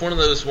don't know, it's one of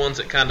those ones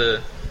that kind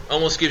of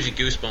almost gives you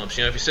goosebumps.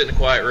 If you sit in a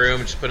quiet room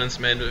and just put in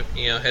some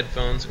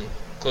headphones and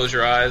close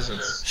your eyes, and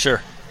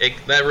sure,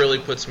 that really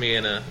puts me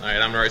in all right,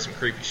 I'm gonna write some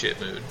creepy shit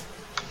mood.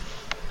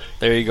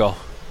 There you go.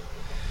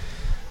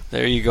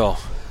 There you go.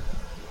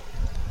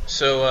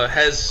 So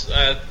has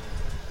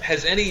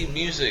any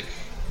music?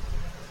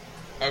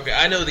 Okay,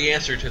 I know the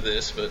answer to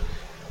this, but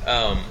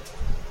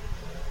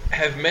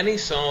have many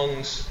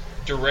songs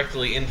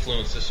directly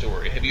influenced the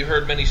story? Have you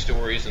heard many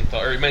stories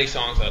or many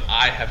songs that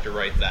I have to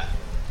write that?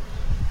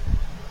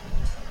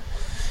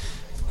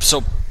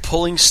 So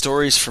pulling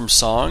stories from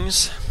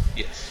songs?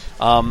 Yes.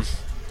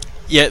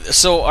 Yeah,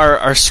 so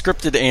our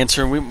scripted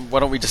answer, why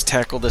don't we just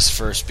tackle this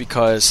first,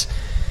 because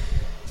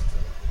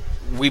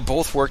we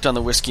both worked on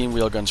the Whiskey and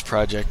Wheelguns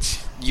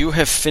project. You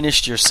have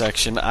finished your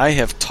section. I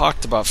have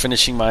talked about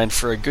finishing mine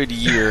for a good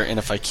year, and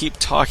if I keep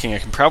talking, I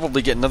can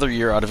probably get another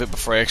year out of it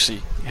before I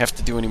actually have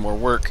to do any more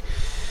work.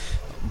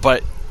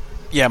 But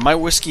yeah, my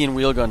Whiskey and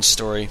Wheelguns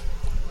story,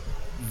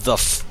 the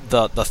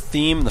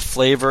theme, the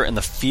flavor, and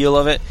the feel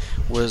of it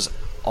was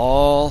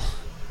all...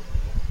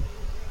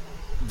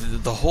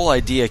 The whole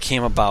idea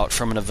came about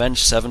from an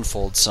Avenged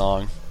Sevenfold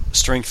song,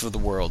 Strength of the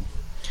World.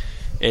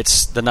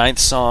 It's the 9th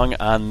song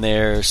on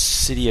their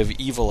City of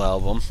Evil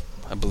album,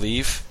 I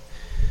believe.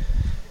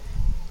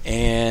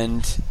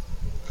 And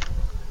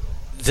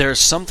there's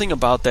something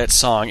about that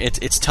song.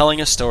 It's telling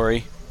a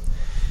story,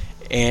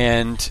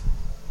 and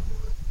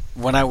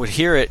when I would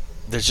hear it,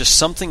 there's just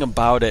something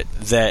about it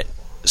that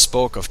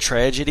spoke of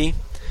tragedy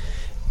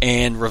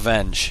and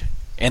revenge.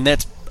 And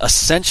that's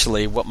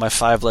essentially what my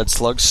Five-Lead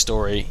Slug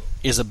story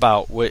is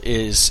about. What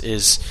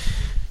is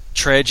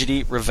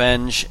tragedy,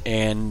 revenge,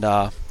 and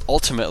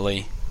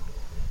ultimately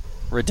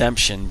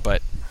redemption.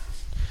 But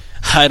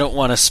I don't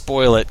want to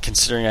spoil it,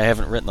 considering I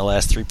haven't written the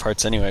last 3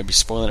 parts anyway. I'd be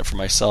spoiling it for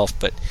myself.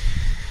 But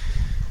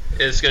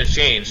it's going to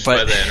change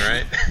by then,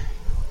 right?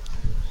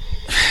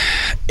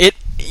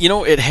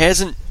 It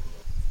hasn't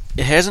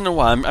in a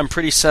while. I'm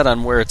pretty set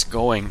on where it's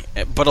going,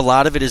 but a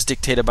lot of it is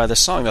dictated by the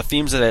song. The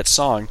themes of that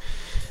song,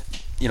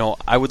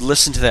 I would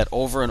listen to that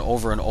over and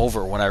over and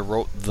over when I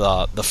wrote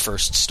the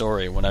first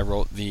story. When I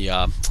wrote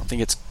I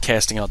think it's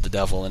Casting Out the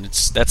Devil, and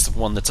that's the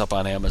one that's up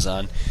on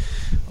Amazon.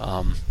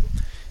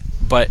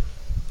 But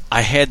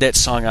I had that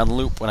song on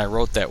loop when I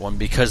wrote that one,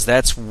 because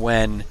that's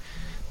when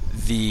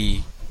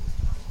the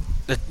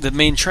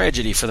main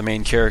tragedy for the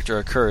main character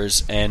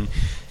occurs, and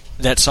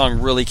that song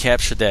really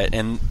captured that,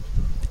 and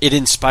it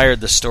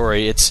inspired the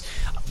story.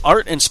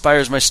 Art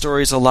inspires my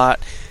stories a lot.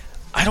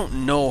 I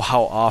don't know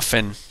how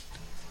often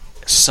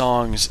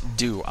songs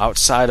do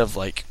outside of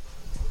that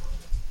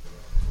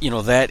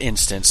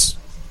instance.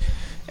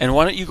 And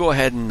why don't you go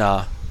ahead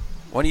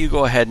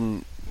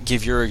and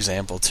give your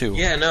example too?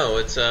 Yeah, no,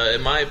 it's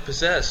in my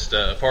Possessed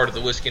part of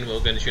the Whiskey and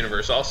Wheelguns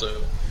universe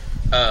also.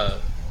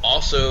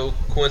 Also,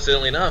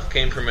 coincidentally enough,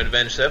 came from an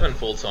Avenged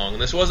Sevenfold song.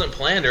 And this wasn't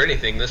planned or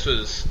anything. This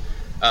was,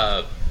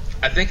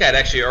 I think I'd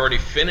actually already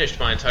finished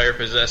my entire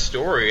Possessed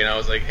story, and I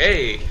was like,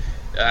 hey,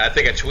 I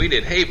think I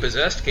tweeted, hey,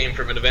 Possessed came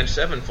from an Avenged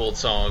Sevenfold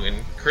song, and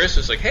Chris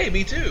was like, hey,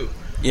 me too.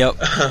 Yep.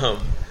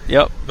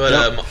 Yep. But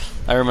yep.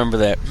 I remember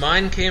that.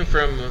 Mine came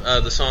from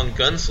the song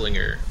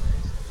Gunslinger,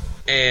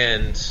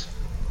 and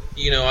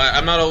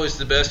I'm not always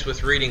the best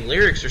with reading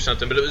lyrics or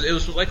something, but it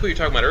was like we were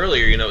talking about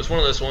earlier. It's one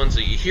of those ones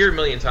that you hear a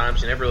million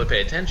times, you never really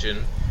pay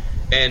attention,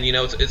 and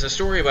it's a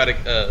story about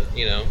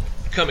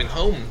coming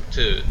home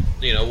to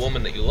a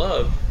woman that you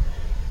love,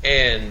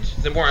 and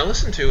the more I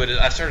listened to it,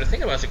 I started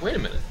thinking about it. I was like, wait a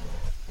minute,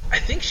 I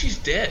think she's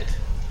dead.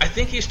 I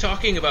think he's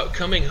talking about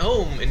coming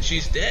home, and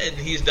she's dead,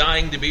 and he's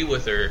dying to be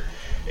with her,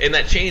 and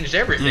that changed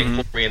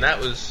everything for me, and that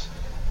was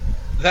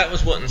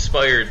what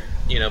inspired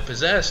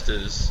Possessed,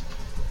 is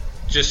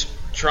just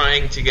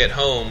trying to get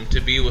home to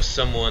be with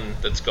someone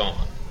that's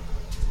gone.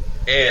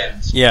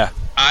 And yeah,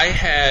 I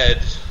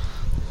had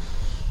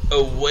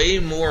a way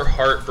more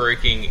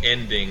heartbreaking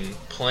ending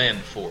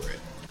planned for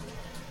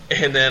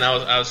it. And then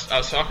I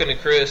was talking to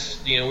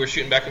Chris. We were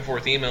shooting back and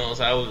forth emails.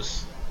 I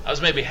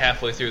was maybe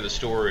halfway through the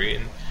story,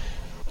 and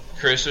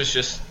Chris was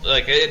just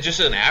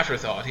an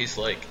afterthought. He's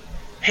like,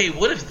 "Hey,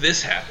 what if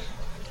this happened?"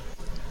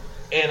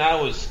 And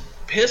I was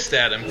pissed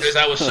at him because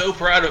I was so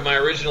proud of my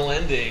original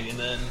ending, and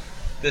then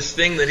this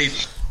thing that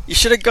you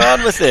should have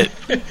gone with it.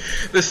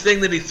 This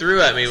thing that he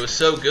threw at me was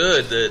so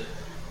good that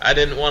I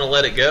didn't want to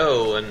let it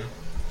go, and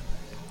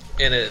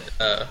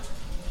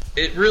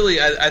it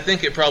really, I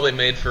think it probably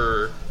made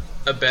for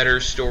a better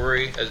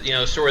story,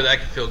 a story that I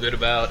could feel good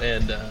about,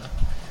 and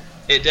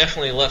it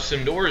definitely left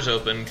some doors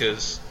open,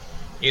 because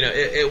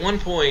at one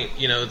point,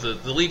 the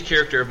lead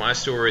character of my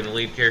story and the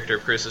lead character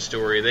of Chris's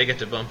story, they get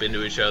to bump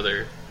into each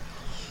other,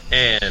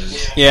 And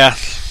Yeah.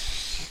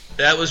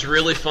 that was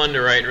really fun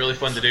to write and really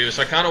fun to do.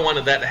 So I kind of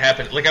wanted that to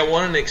happen. Like, I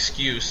wanted an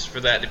excuse for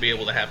that to be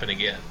able to happen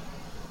again.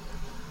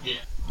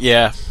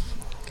 Yeah.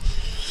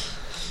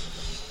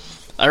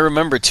 I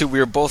remember too. We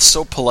were both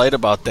so polite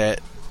about that.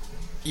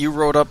 You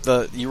wrote up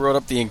the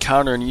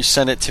encounter and you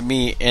sent it to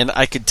me, and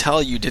I could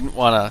tell you didn't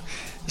want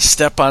to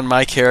step on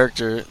my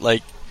character.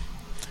 Like,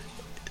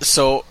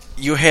 so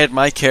you had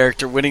my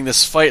character winning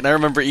this fight, and I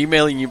remember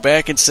emailing you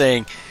back and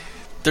saying,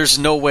 "There's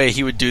no way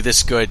he would do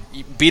this good.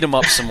 Beat him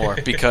up some more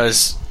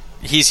because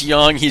he's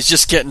young. He's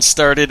just getting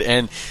started,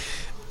 and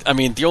I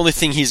mean, the only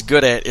thing he's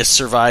good at is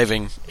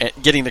surviving,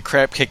 getting the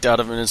crap kicked out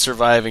of him and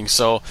surviving.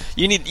 So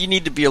you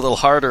need to be a little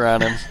harder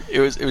on him." It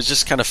was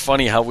just kind of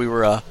funny how we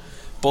were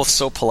both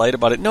so polite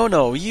about it.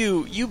 No,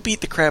 you beat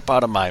the crap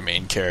out of my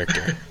main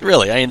character.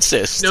 Really, I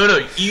insist.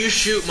 No, you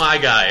shoot my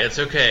guy. It's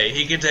okay.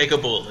 He can take a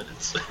bullet.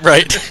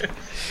 Right.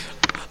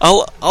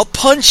 I'll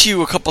punch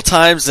you a couple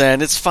times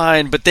then. It's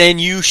fine, but then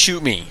you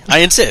shoot me. I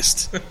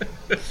insist.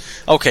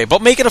 Okay,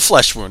 but make it a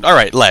flesh wound. All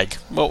right, leg.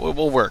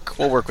 We'll work.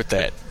 We'll work with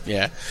that.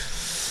 Yeah.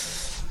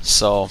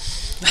 So,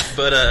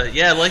 but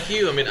yeah, like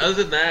you. I mean,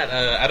 other than that,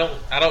 I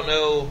don't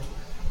know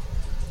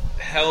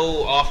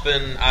how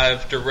often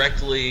I've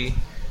directly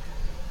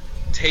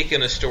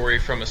taken a story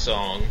from a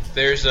song.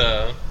 There's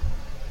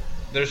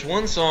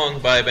one song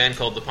by a band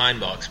called the Pine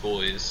Box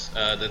Boys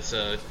that's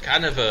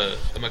kind of a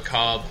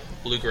macabre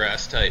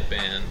bluegrass type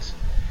band,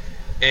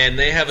 and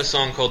they have a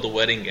song called "The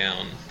Wedding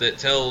Gown" that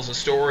tells a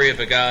story of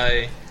a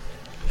guy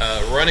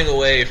running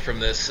away from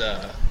this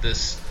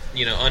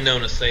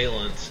unknown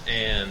assailant,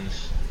 and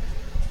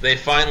they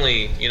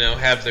finally,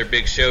 have their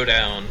big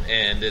showdown,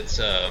 and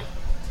it's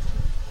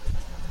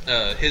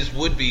his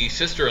would-be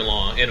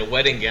sister-in-law in a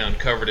wedding gown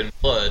covered in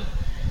blood,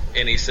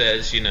 and he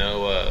says,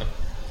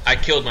 I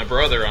killed my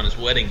brother on his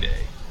wedding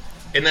day.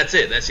 And that's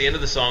it. That's the end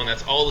of the song.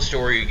 That's all the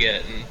story you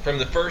get. And from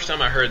the first time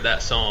I heard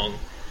that song,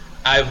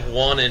 I've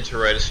wanted to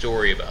write a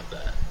story about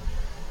that.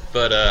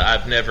 But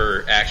I've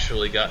never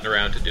actually gotten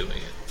around to doing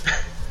it.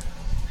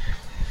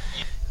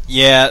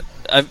 yeah,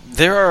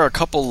 there are a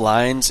couple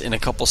lines in a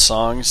couple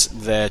songs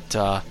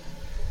that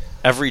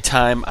every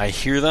time I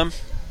hear them,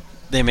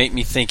 they make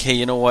me think, hey,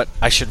 you know what?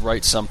 I should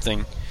write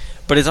something.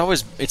 But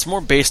it's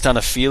more based on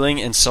a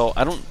feeling, and so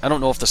I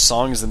don't know if the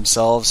songs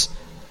themselves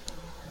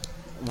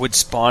would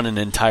spawn an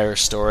entire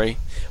story,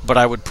 but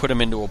I would put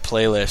them into a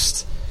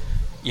playlist,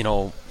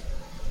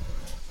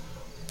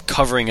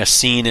 covering a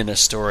scene in a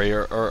story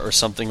or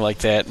something like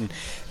that. And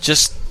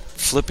just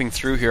flipping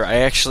through here, I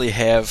actually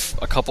have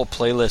a couple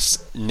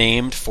playlists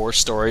named for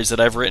stories that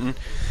I've written.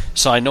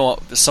 So I know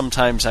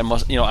sometimes I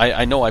must,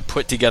 I know I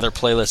put together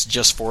playlists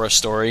just for a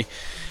story.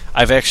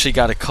 I've actually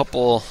got a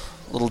couple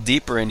a little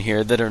deeper in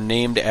here that are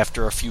named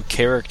after a few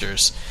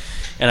characters.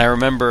 And I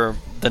remember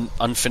the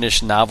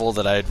unfinished novel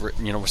that I had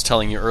written, was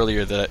telling you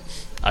earlier that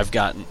I've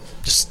gotten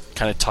just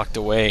kind of tucked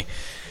away.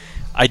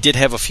 I did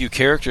have a few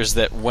characters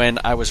that when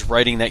I was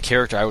writing that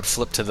character, I would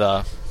flip to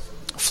the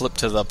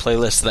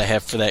playlist that I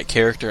have for that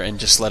character and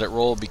just let it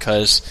roll,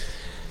 because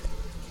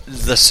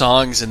the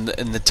songs and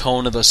the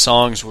tone of the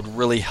songs would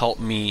really help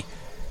me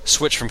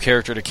switch from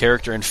character to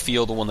character and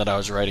feel the one that I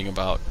was writing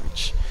about,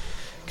 which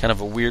kind of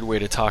a weird way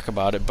to talk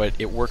about it, but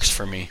it works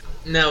for me.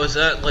 Now, is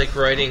that like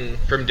writing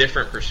from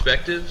different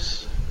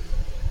perspectives?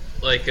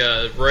 Like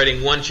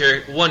writing one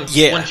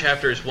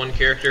chapter is one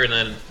character, and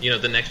then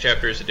the next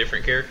chapter is a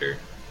different character?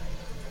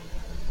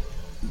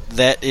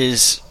 That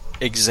is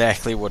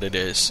exactly what it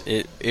is.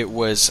 It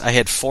was, I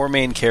had 4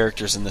 main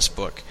characters in this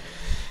book,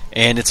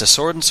 and it's a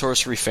sword and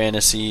sorcery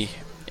fantasy,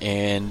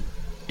 and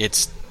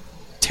it's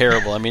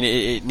terrible. I mean,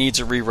 it needs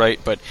a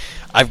rewrite, but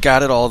I've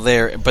got it all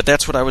there. But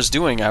that's what I was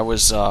doing. I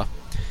was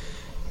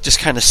just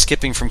kind of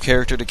skipping from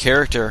character to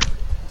character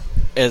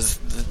as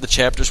the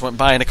chapters went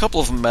by, and a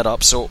couple of them met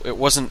up, so it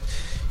wasn't,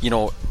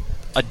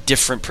 a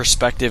different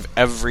perspective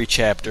every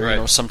chapter.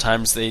 Right.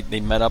 Sometimes they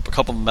met up, a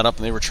couple of them met up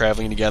and they were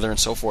traveling together and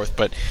so forth,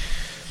 but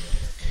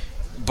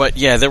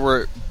yeah, there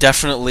were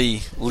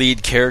definitely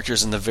lead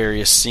characters in the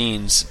various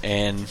scenes,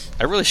 and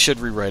I really should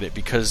rewrite it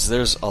because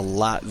there's a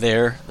lot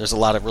there. There's a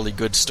lot of really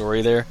good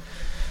story there,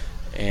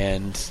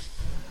 and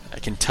I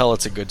can tell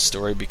it's a good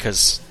story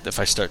because if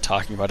I start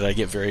talking about it, I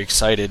get very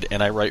excited,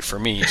 and I write for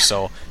me.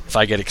 So if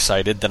I get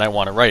excited, then I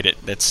want to write it.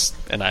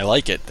 And I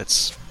like it.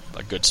 That's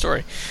a good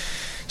story.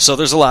 So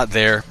there's a lot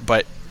there,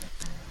 but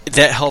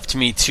that helped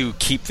me to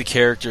keep the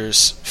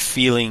characters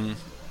feeling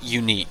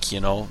unique,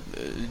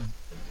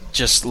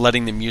 just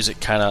letting the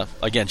music kind of,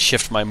 again,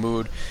 shift my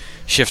mood,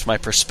 shift my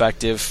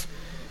perspective,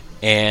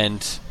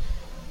 and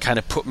kind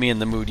of put me in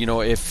the mood.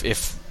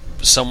 If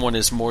someone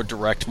is more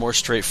direct, more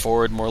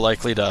straightforward, more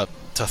likely to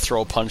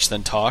throw a punch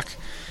than talk,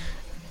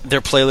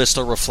 their playlist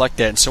will reflect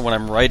that. And so when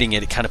I'm writing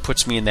it, it kind of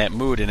puts me in that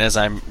mood. And as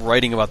I'm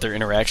writing about their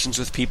interactions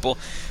with people,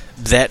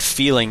 that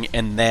feeling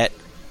and that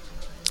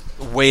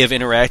way of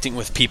interacting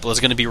with people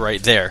is going to be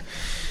right there.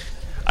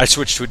 I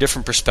switch to a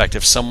different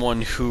perspective,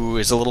 someone who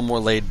is a little more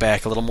laid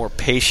back, a little more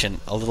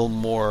patient, a little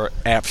more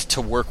apt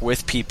to work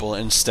with people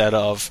instead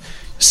of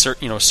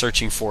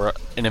searching for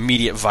an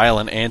immediate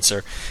violent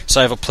answer. So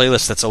I have a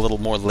playlist that's a little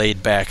more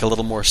laid back, a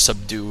little more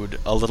subdued,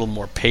 a little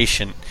more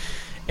patient,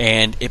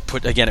 and it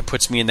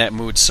puts me in that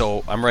mood.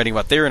 So I'm writing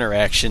about their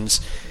interactions,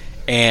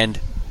 and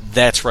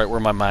that's right where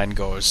my mind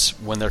goes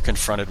when they're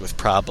confronted with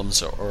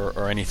problems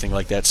or anything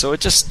like that. So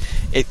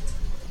it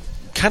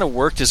kind of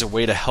worked as a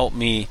way to help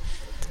me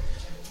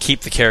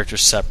keep the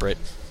characters separate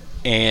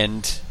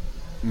and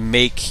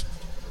make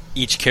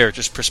each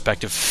character's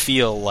perspective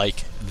feel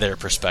like their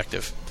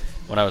perspective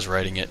when I was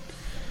writing it.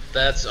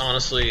 That's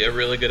honestly a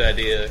really good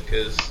idea,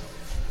 because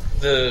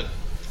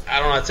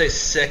I'd say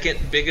second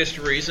biggest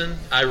reason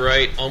I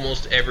write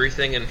almost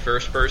everything in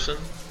first person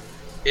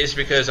is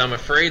because I'm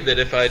afraid that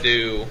if I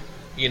do,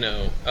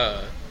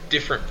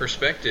 different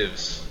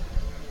perspectives,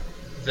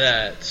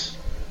 that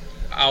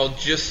I'll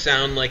just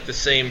sound like the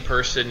same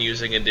person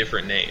using a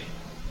different name.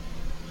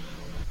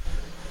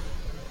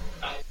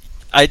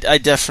 I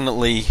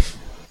definitely,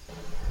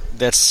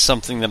 that's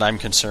something that I'm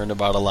concerned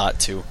about a lot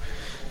too.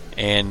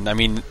 And I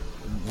mean,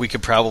 we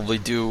could probably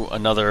do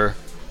another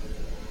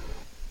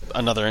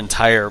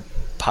entire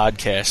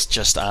podcast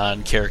just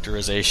on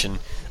characterization.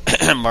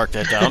 Mark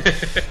that down.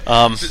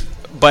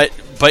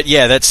 But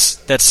yeah,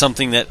 that's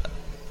something that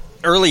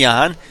early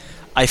on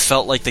I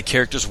felt like the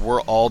characters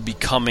were all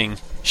becoming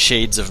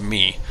shades of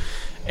me.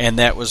 And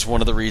that was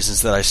one of the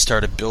reasons that I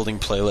started building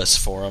playlists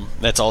for them.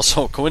 That's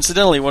also,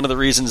 coincidentally, one of the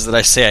reasons that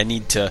I say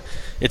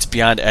it's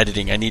beyond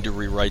editing, I need to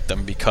rewrite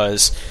them,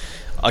 because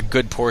a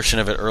good portion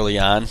of it early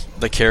on,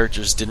 the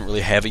characters didn't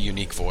really have a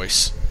unique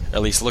voice.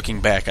 At least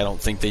looking back, I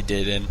don't think they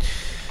did.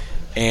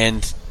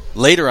 And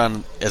later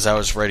on, as I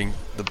was writing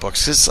the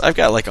books, because I've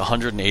got like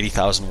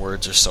 180,000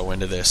 words or so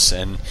into this,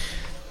 and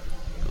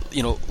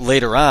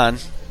later on,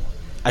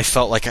 I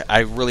felt like I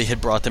really had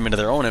brought them into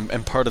their own,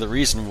 and part of the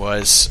reason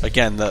was,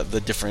 again,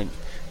 the different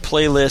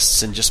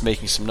playlists and just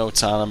making some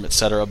notes on them,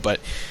 etc. But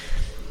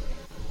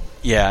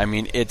yeah, I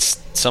mean,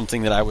 it's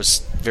something that I was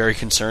very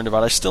concerned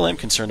about. I still am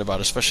concerned about,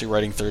 especially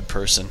writing third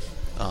person.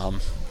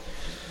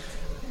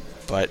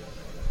 But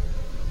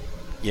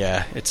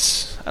yeah,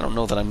 I don't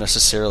know that I'm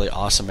necessarily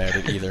awesome at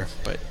it either.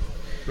 But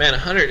man,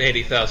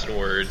 180,000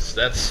 words.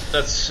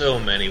 That's so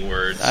many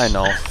words. I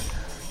know.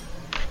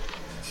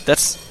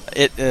 That's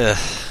it.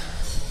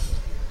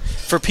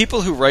 For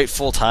people who write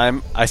full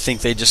time, I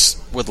think they just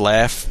would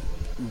laugh.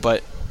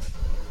 But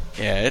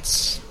yeah,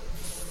 it's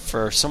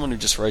for someone who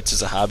just writes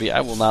as a hobby,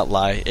 I will not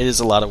lie. It is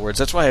a lot of words.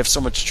 That's why I have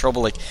so much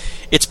trouble. Like,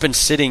 it's been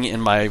sitting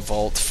in my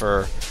vault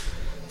for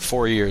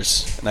 4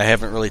 years, and I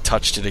haven't really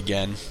touched it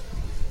again.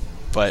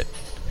 But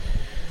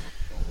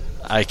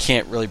I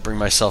can't really bring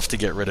myself to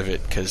get rid of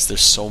it because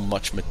there's so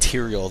much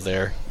material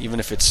there, even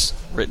if it's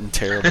written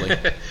terribly.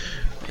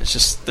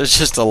 There's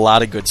just a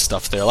lot of good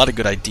stuff there, a lot of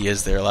good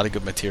ideas there, a lot of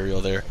good material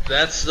there.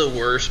 That's the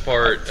worst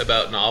part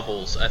about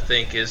novels, I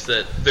think, is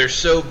that they're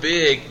so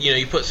big.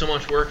 You put so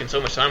much work and so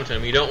much time into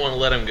them, you don't want to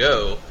let them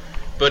go.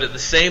 But at the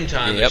same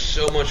time, There's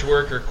so much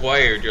work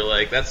required. You're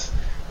like, that's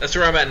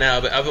where I'm at now.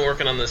 But I've been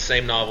working on the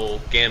same novel,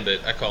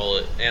 Gambit, I call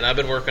it, and I've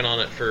been working on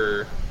it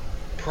for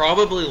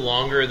probably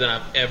longer than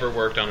I've ever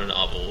worked on a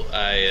novel.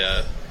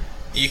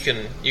 You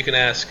can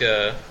ask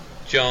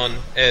John,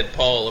 Ed,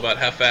 Paul about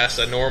how fast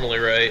I normally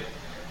write.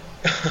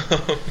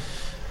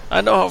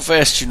 I know how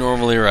fast you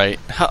normally write.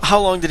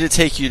 How long did it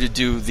take you to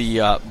do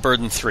the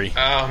Burden 3?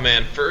 Oh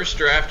man, first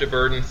draft of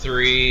Burden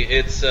 3.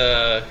 It's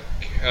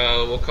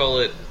we'll call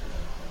it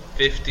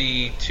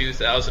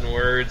 52,000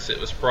 words.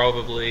 It was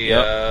probably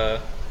 8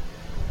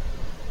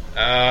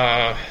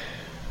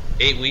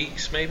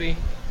 weeks, maybe.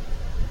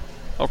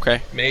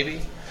 Okay.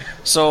 Maybe.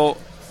 So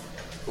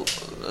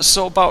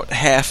about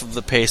half of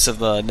the pace of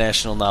the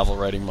National Novel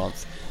Writing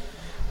Month,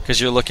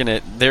 because you're looking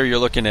at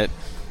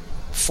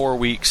 4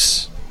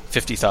 weeks,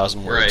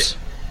 50,000 words.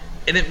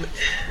 Right.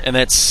 And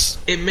that's...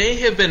 It may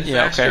have been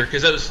faster,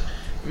 because that was...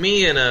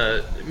 Me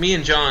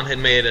and John had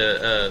made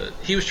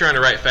he was trying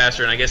to write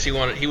faster, and I guess he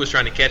was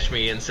trying to catch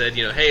me and said,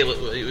 hey,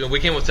 we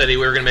came up with we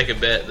were going to make a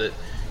bet that,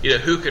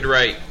 who could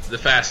write the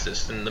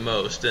fastest and the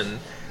most. And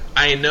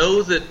I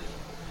know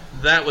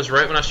that was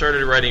right when I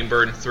started writing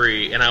Burden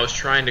 3, and I was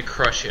trying to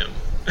crush him.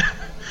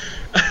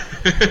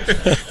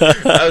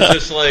 I was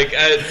just like...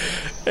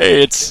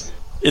 Hey,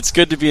 it's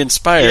good to be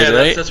inspired,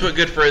 right? That's what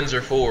good friends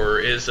are for,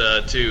 is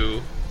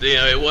to...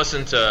 it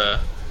wasn't... I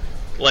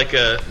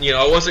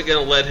wasn't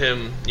going to let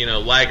him,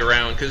 lag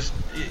around, because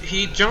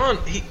he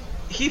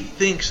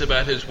thinks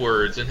about his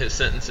words and his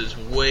sentences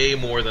way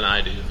more than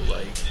I do.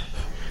 Like,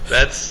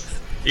 that's,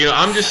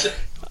 I just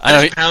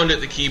pound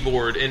at the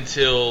keyboard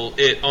until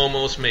it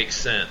almost makes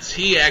sense.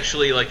 He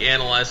actually,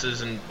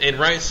 analyzes and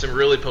writes some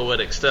really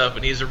poetic stuff,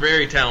 and he's a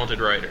very talented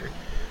writer.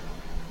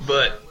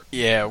 But...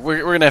 Yeah,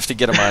 we're going to have to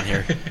get him on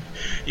here.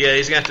 Yeah,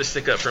 he's going to have to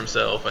stick up for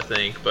himself, I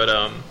think. But,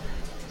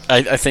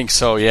 I think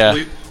so,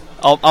 yeah.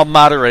 I'll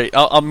moderate.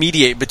 I'll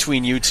mediate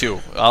between you two.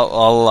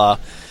 I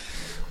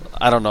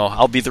don't know.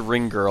 I'll be the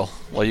ring girl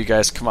while you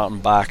guys come out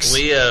and box.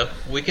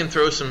 We can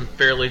throw some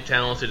fairly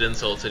talented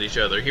insults at each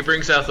other. He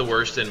brings out the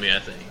worst in me, I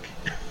think.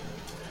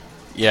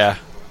 Yeah.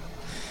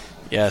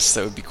 Yes,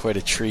 that would be quite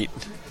a treat.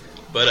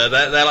 But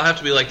that'll have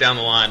to be like down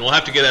the line. We'll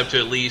have to get up to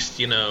at least,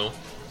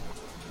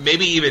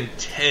 maybe even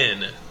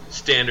 10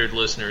 standard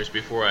listeners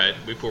before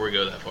we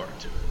go that far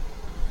into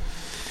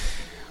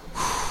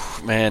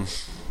it. Man,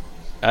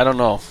 I don't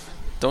know.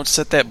 Don't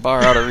set that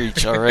bar out of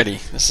reach already.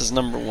 This is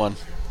number 1.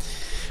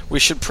 We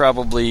should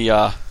probably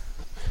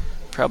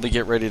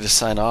get ready to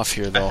sign off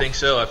here, though. I think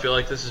so. I feel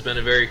like this has been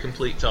a very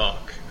complete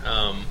talk.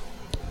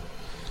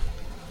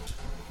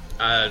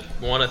 I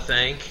want to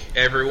thank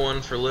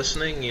everyone for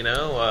listening.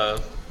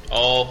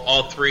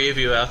 All 3 of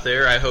you out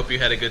there. I hope you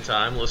had a good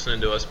time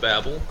listening to us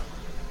babble.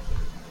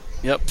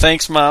 Yep.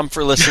 Thanks, Mom,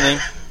 for listening,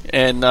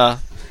 and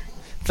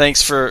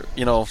thanks for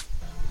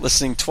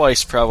listening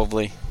twice.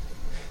 Probably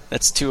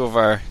that's 2 of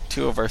our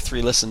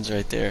 3 listens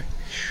right there.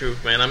 True,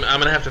 man. I'm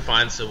gonna have to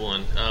find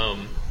someone.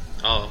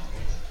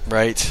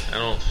 Right. I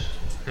don't.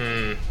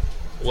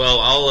 Well,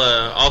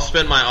 I'll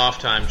spend my off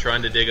time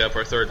trying to dig up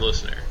our 3rd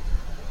listener.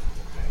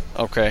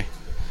 Okay.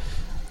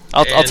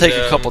 I'll take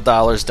a couple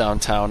dollars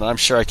downtown, and I'm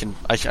sure I can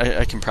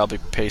probably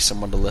pay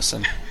someone to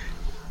listen.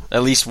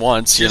 At least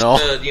once, Just,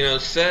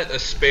 set a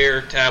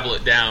spare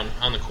tablet down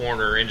on the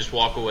corner and just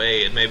walk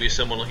away, and maybe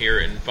someone will hear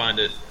it and find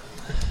it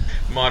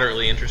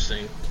moderately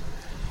interesting.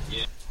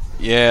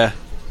 Yeah.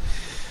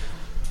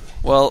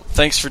 Well,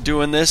 thanks for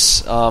doing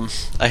this. I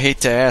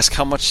hate to ask,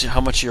 how much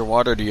of your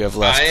water do you have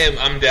left?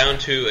 I'm down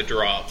to a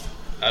drop.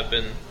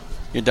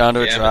 You're down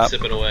to a drop? I've been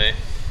sipping away.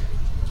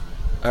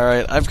 All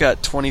right, I've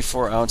got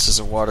 24 ounces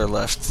of water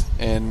left,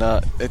 and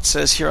it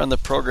says here on the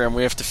program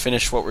we have to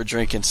finish what we're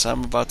drinking, so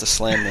I'm about to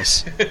slam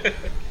this.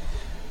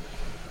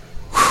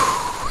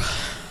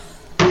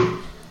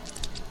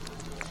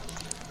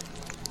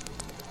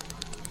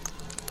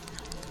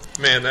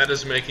 Man, that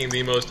is making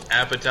the most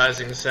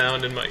appetizing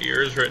sound in my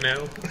ears right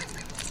now.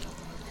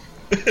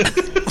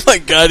 Oh my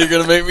God, you're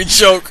going to make me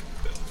choke.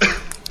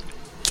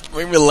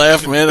 Make me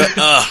laugh, man.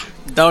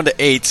 Down to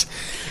 8.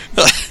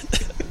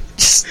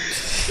 Just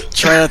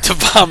try not to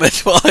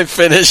vomit while I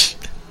finish.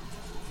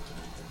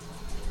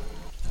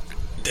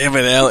 Damn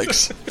it,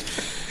 Alex.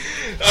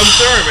 I'm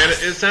sorry, man.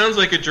 It sounds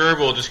like a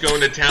gerbil just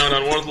going to town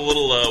on one of the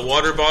little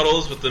water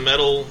bottles with the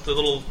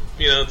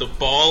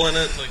ball in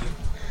it.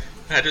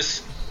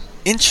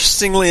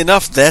 Interestingly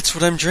enough, that's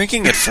what I'm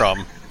drinking it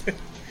from.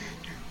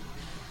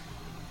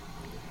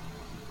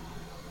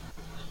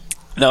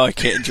 No, I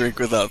can't drink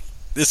without.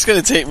 This is going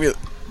to take me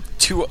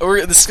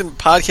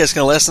podcast is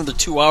going to last another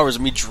 2 hours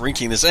of me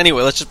drinking this.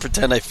 Anyway, let's just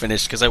pretend I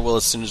finished, because I will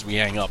as soon as we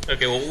hang up.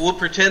 Okay, well, we'll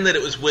pretend that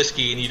it was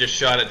whiskey and you just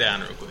shot it down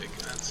real quick.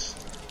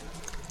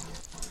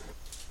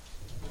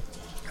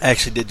 I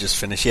actually did just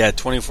finish. Yeah,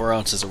 24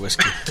 ounces of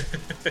whiskey.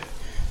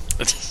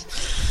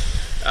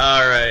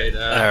 All right.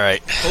 All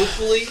right.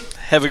 Hopefully,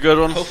 have a good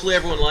one. Hopefully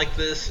everyone liked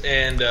this,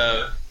 and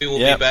we will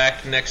be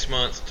back next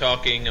month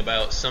talking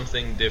about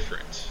something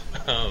different.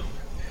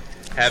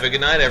 Have a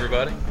good night,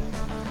 everybody.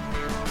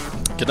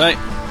 Good night.